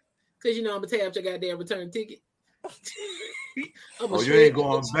 Why? Because you know I'm gonna tear up your goddamn return ticket. You ain't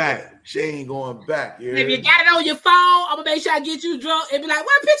going back. She ain't going back. Yeah. If you got it on your phone, I'm gonna make sure I get you drunk and be like,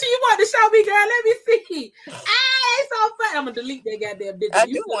 "What picture you want to show me, girl? Let me see." It's so fun. I'm gonna delete that goddamn bitch. I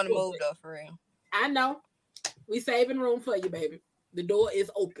do want to move though, for real. I know. We saving room for you, baby. The door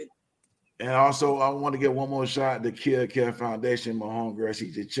is open. And also, I want to get one more shot. The Kia Care Foundation, my homegirl,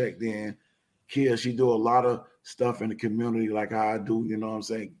 she just checked in. Kia, she do a lot of stuff in the community like how I do, you know what I'm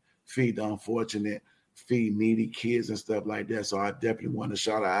saying? Feed the unfortunate, feed needy kids and stuff like that. So I definitely want to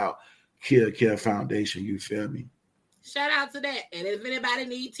shout her out. Kia Care Foundation, you feel me? Shout out to that. And if anybody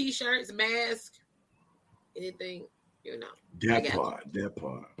need t-shirts, masks, anything, you know. That part.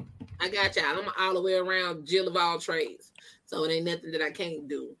 I got y'all. I'm all the way around Jill of all trades. So it ain't nothing that I can't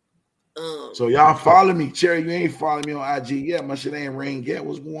do. So y'all follow me. Cherry, you ain't following me on IG yet. My shit ain't ring yet.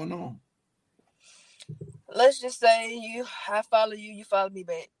 What's going on? Let's just say I follow you, you follow me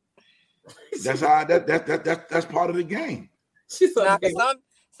back. That's how that's part of the game. Some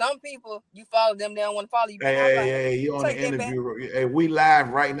people you follow them, they don't want to follow you. Hey, you on the interview. Hey, we live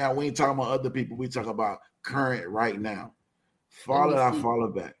right now. We ain't talking about other people. We talk about current right now. Follow, I follow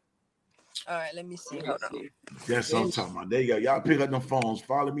back. All right, let me see. Hold on. That's what I'm talking about. There you go. Y'all pick up them phones.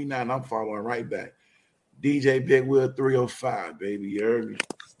 Follow me now, and I'm following right back. DJ Big Will 305, baby. You heard me?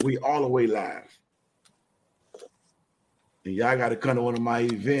 We all the way live. And y'all got to come to one of my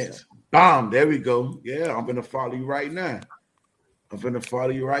events. Bam, there we go. Yeah, I'm going to follow you right now. I'm going to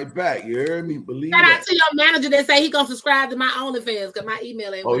follow you right back. You heard me? Believe Shout that. out to your manager that say he going to subscribe to my OnlyFans because my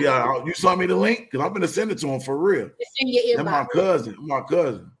email ain't. Oh, yeah. You saw me the link? Because I'm going to send it to him for real. It's in your inbox. That's my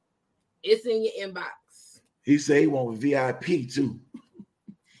cousin. It's in your inbox. He said he want VIP too.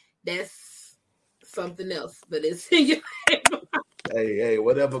 That's something else, but it's in your inbox. Hey,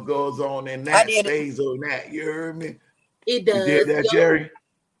 whatever goes on in that stays on that. You heard me? It does. You did that, Jerry?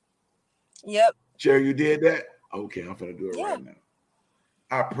 Yep. Jerry, you did that? Okay, I'm going to do it right now.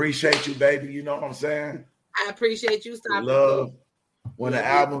 I appreciate you, baby. You know what I'm saying? I appreciate you stopping. Love. When the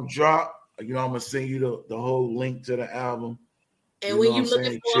album drop, I'm going to send you the whole link to the album. And when you're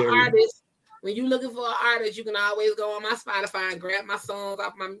looking for an artist, you can always go on my Spotify and grab my songs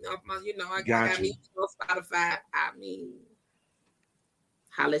off my I got music on Spotify. I mean,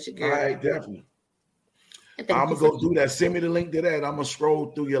 holla at your girl. All right, definitely. I'm gonna go do that. Send me the link to that. I'm gonna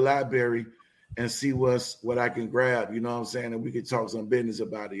scroll through your library and see what I can grab. You know what I'm saying? And we can talk some business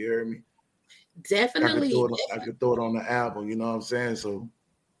about it. You heard me? Definitely. I could throw it on the album. You know what I'm saying? So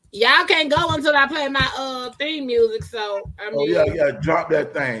y'all can't go until I play my theme music. So I mean, yeah. Drop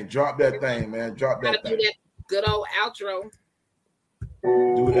that thing, man. Drop that thing. Do that good old outro.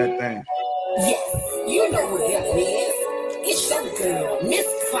 Do that thing. Yes, you know what it is. It's your girl, Miss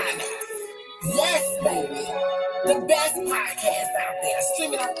Climax. Yes, baby. The best podcast out there,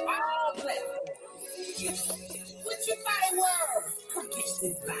 streaming on all platforms. What's your body world? Come catch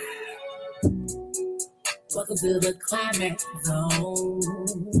this vibe. Welcome to the Climax Zone.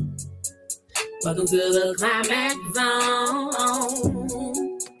 Welcome to the Climax Zone.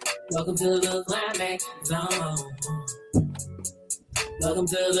 Welcome to the Climax Zone. Welcome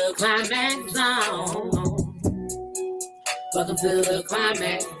to the Climax Zone. Welcome to the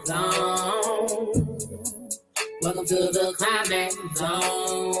Climax Zone. Welcome to the Climax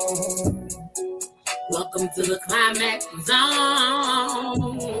Zone. Welcome to the Climax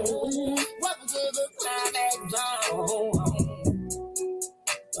Zone. Welcome to the Climax Zone.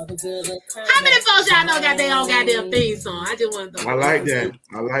 How many folks y'all know got their own goddamn theme song? I just want to. I like that.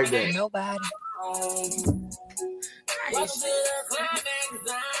 Nobody. Welcome to the Climax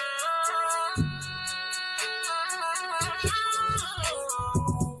Zone.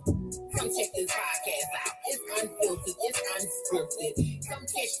 Come check this podcast out. It's unfiltered. It's unscripted. Come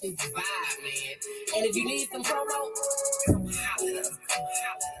catch this vibe, man. And if you need some promo, come holler at us.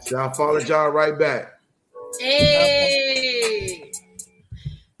 So I followed y'all right back. Hey.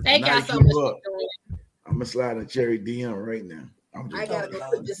 Thank y'all so much. I'm gonna slide a Cherry DM right now. I gotta go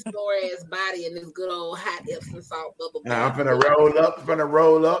put this sore ass body in this good old hot Epsom salt bubble. Now, I'm finna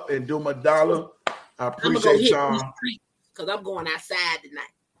roll up and do my dollar. I appreciate y'all. Because I'm going outside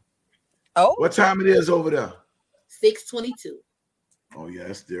tonight. Oh, what time it is over there? 6:22. Oh yeah,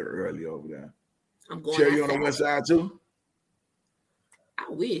 it's still early over there. I'm going. Cherry on the west side too. I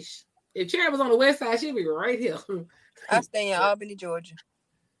wish if Cherry was on the west side, she'd be right here. I stay in Albany, Georgia.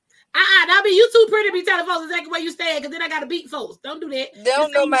 That'll be you too pretty to be telling folks exactly where you stay because then I gotta beat folks. Don't do that. They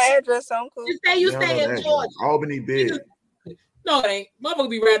don't know my address, so I'm cool. You stay in Georgia. Albany big. No, it ain't. Motherfucker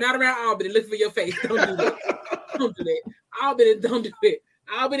be right not around Albany looking for your face. Don't do that. Don't do that. Albany, don't do it.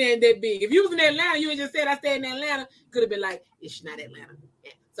 Albany ain't that big. If you was in Atlanta, you would just said I stay in Atlanta. Could have been like, it's not Atlanta.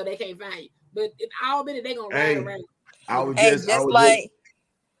 Yeah. So they can't find you. But in Albany, they gonna ride around.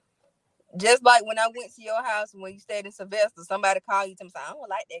 Just like when I went to your house when you stayed in Sylvester, somebody called you to me and said, I don't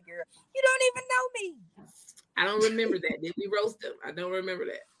like that girl. You don't even know me. I don't remember that. Did we roast them? I don't remember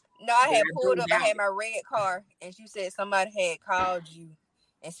that. No, I had pulled up. I had my red car, and you said somebody had called you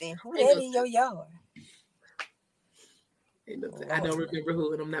and said, who that in your yard? I don't remember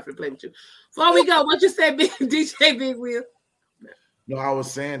who, and I'm not going to play with you. Before we go, what you said, DJ Big Will? No, I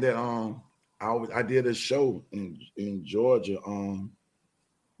was saying that I did a show in Georgia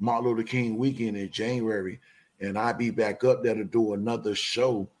Martin Luther King weekend in January, and I'll be back up there to do another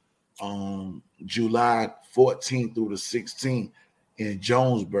show July 14th through the 16th in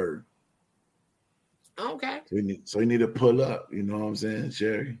Jonesburg. Okay. So you need to pull up, you know what I'm saying,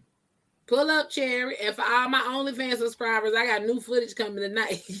 Cherry? Pull up, Cherry. And for all my OnlyFans subscribers, I got new footage coming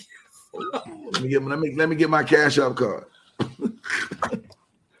tonight. let me get my Cash App card.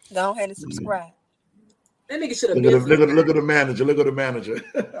 Go ahead and subscribe. That nigga should have look at the manager. Look at the manager.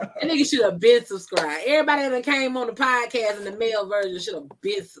 That nigga should have been subscribed. Everybody that came on the podcast in the male version should have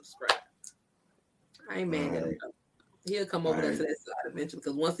been subscribed. I ain't mad at him. He'll come over there Right. to that side eventually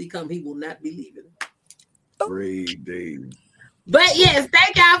because once he come, he will not be leaving. 3 days. But yes,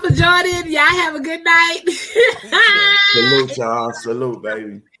 thank y'all for joining. Y'all have a good night. Salute, y'all. Salute,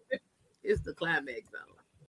 baby. It's the climax, though.